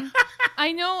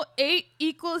 I know 8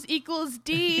 equals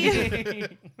D.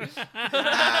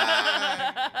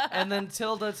 and then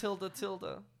tilde.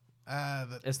 That-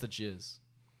 It's the jizz.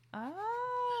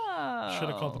 Oh. Should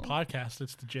have called the podcast.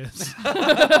 It's the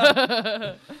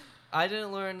jizz. I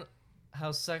didn't learn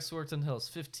how sex worked until I was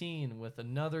 15 with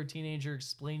another teenager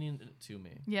explaining it to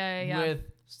me. Yeah. With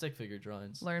stick figure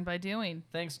drawings. Learn by doing.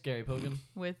 Thanks, Gary Pogan.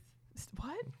 With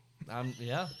what?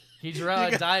 Yeah. He drew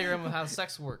out a diagram of how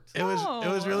sex worked. it was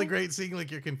Oh. really great seeing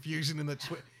like your confusion in the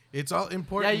it's all Yeah,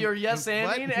 important. you're yes What?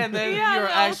 anding, and then Yeah, you're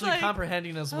I was actually like-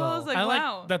 comprehending as I well. was like, I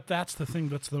wow. like that. That's the thing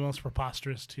that's the most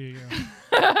preposterous to you.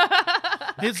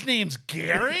 His name's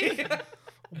Gary.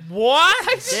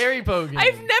 What? Gary Pogan.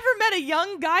 I've never met a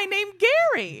young guy named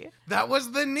Gary. That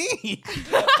was the knee.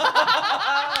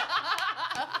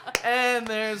 And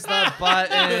there's the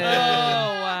button.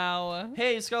 Oh wow.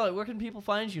 Hey, Scarlett, where can people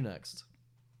find you next?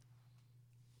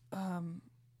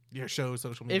 Your show,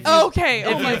 social media. If you, Okay, If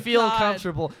oh you my feel God.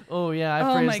 comfortable. Oh, yeah, I Oh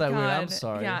my phrased that god. weird. I'm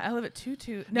sorry. Yeah, I live at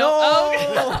 22. No!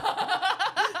 Oh.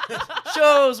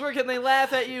 Shows, where can they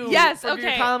laugh at you? Yes. from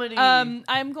Okay. Your comedy.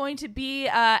 I'm going to be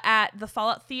at the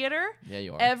Fallout Theater Yeah,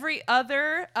 you are. every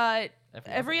other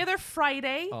Every other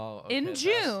Friday Oh, okay, in that's-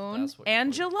 June that's what you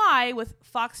and put. July with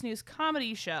Fox News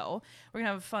Comedy Show. We're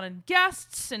gonna have fun and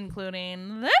guests,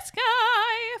 including this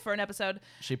guy, for an episode.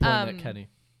 She pointed at Kenny.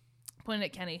 Pointing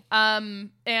at Kenny.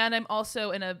 And I'm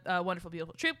also in a wonderful,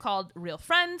 beautiful troupe called Real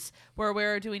Friends, where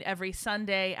we're doing every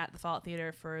Sunday at the Fallout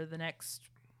Theater for the next...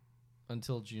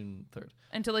 Until June 3rd.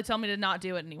 Until they tell me to not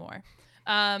do it anymore.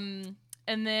 And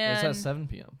then... It's at 7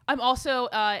 p.m. I'm also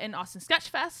in Austin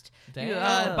Sketchfest. Damn. You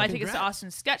buy tickets to Congrats. Austin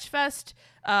Sketchfest.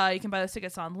 You can buy those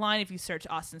tickets online if you search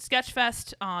Austin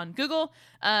Sketchfest on Google.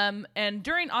 And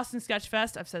during Austin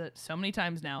Sketchfest, I've said it so many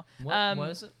times now. What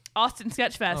is it? Austin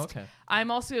Sketchfest. Oh, okay.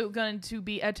 I'm also going to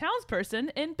be a townsperson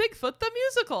in Bigfoot the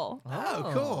Musical,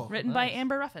 Oh, cool. written by nice.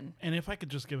 Amber Ruffin. And if I could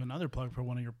just give another plug for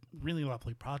one of your really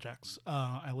lovely projects,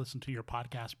 I listened to your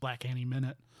podcast, Black Annie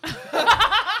Minute,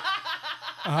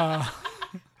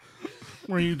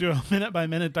 where you do a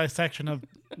minute-by-minute dissection of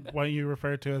what you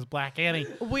refer to as Black Annie.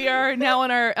 We are now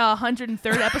on our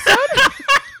 103rd episode.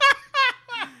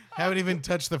 Haven't even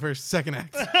touched the second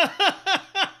act.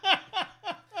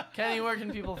 Kenny, where can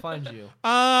people find you?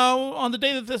 On the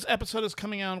day that this episode is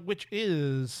coming out, which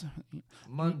is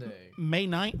Monday, May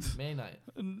 9th. May 9th.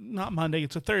 Not Monday,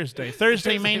 it's a Thursday.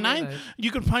 Thursday, May May 9th. 9th. You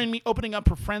can find me opening up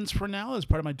for Friends for Now as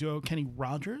part of my duo, Kenny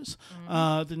Rogers.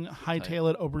 Then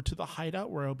hightail it over to the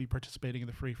Hideout, where I'll be participating in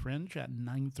the Free Fringe at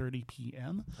 9:30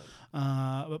 p.m.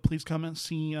 But please come and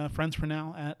see Friends for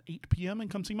Now at 8 p.m.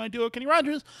 and come see my duo, Kenny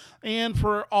Rogers. And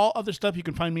for all other stuff, you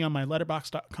can find me on my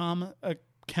Letterboxd.com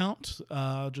account.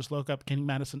 Just look up Kenny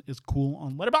Madison is cool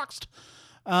on Letterboxd.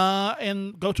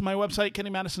 And go to my website, Kenny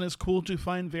Madison is cool, to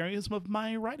find various of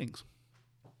my writings.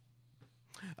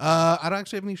 I don't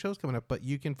actually have any shows coming up, but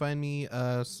you can find me.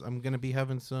 I'm going to be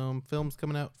having some films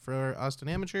coming out for Austin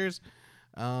Amateurs.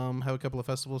 Have a couple of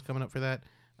festivals coming up for that.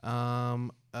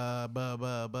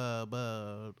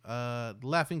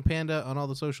 Laughing Panda on all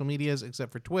the social medias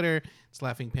except for Twitter. It's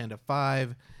Laughing Panda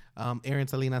 5. Aaron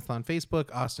Salinas on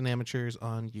Facebook. Austin Amateurs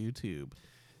on YouTube.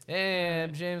 Hey,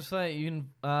 I'm James Fight. You can.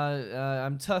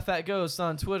 I'm Tough at Ghost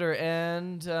on Twitter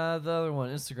and the other one,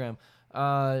 Instagram.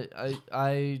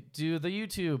 I do the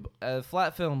YouTube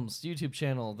Flat Films YouTube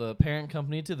channel, the parent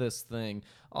company to this thing.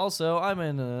 Also, I'm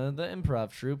in the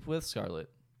improv troupe with Scarlett.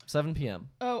 7 p.m.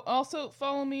 Oh, also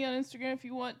follow me on Instagram if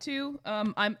you want to.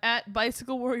 I'm at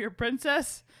Bicycle Warrior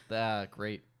Princess.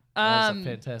 Great. That's a Um,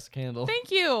 fantastic handle.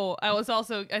 Thank you. I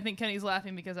think Kenny's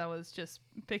laughing because I was just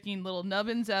picking little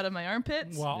nubbins out of my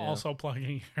armpits. While Yeah. also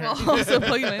plugging her. While also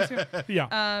plugging my Instagram.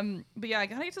 Yeah. But yeah, I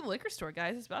gotta get to the liquor store,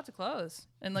 guys. It's about to close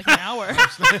in like an hour.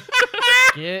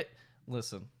 Get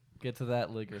to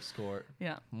that liquor store.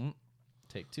 Yeah.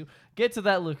 Take 2. Get to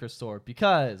that liquor store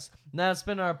because that's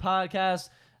been our podcast.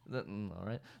 All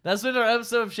right. That's been our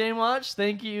episode of Shame Watch.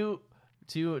 Thank you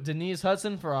to Denise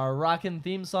Hudson for our rockin'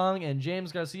 theme song and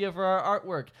James Garcia for our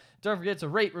artwork. Don't forget to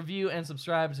rate, review, and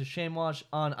subscribe to Shame Watch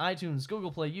on iTunes,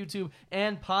 Google Play, YouTube,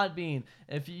 and Podbean.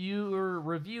 If your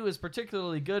review is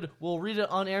particularly good, we'll read it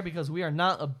on air because we are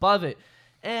not above it.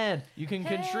 And you can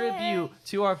contribute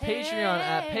to our Patreon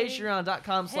at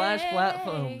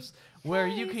patreon.com/flatfilms, where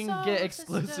you can get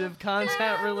exclusive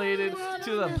content related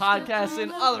to the podcast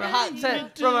and other hot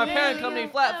tech from our parent company,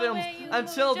 Flat Films.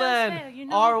 Until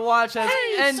then, our watch has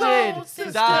ended.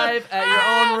 Dive at your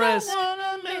own risk. I don't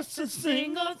wanna miss a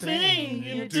single thing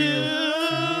you do.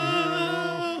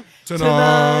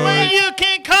 Tonight. When you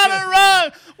can't cut a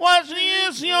rug, watching you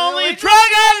is the only drug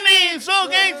I need. So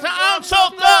gangsta, I'm so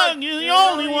thug. You're the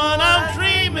only one I'm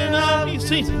dreaming of. You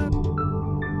see.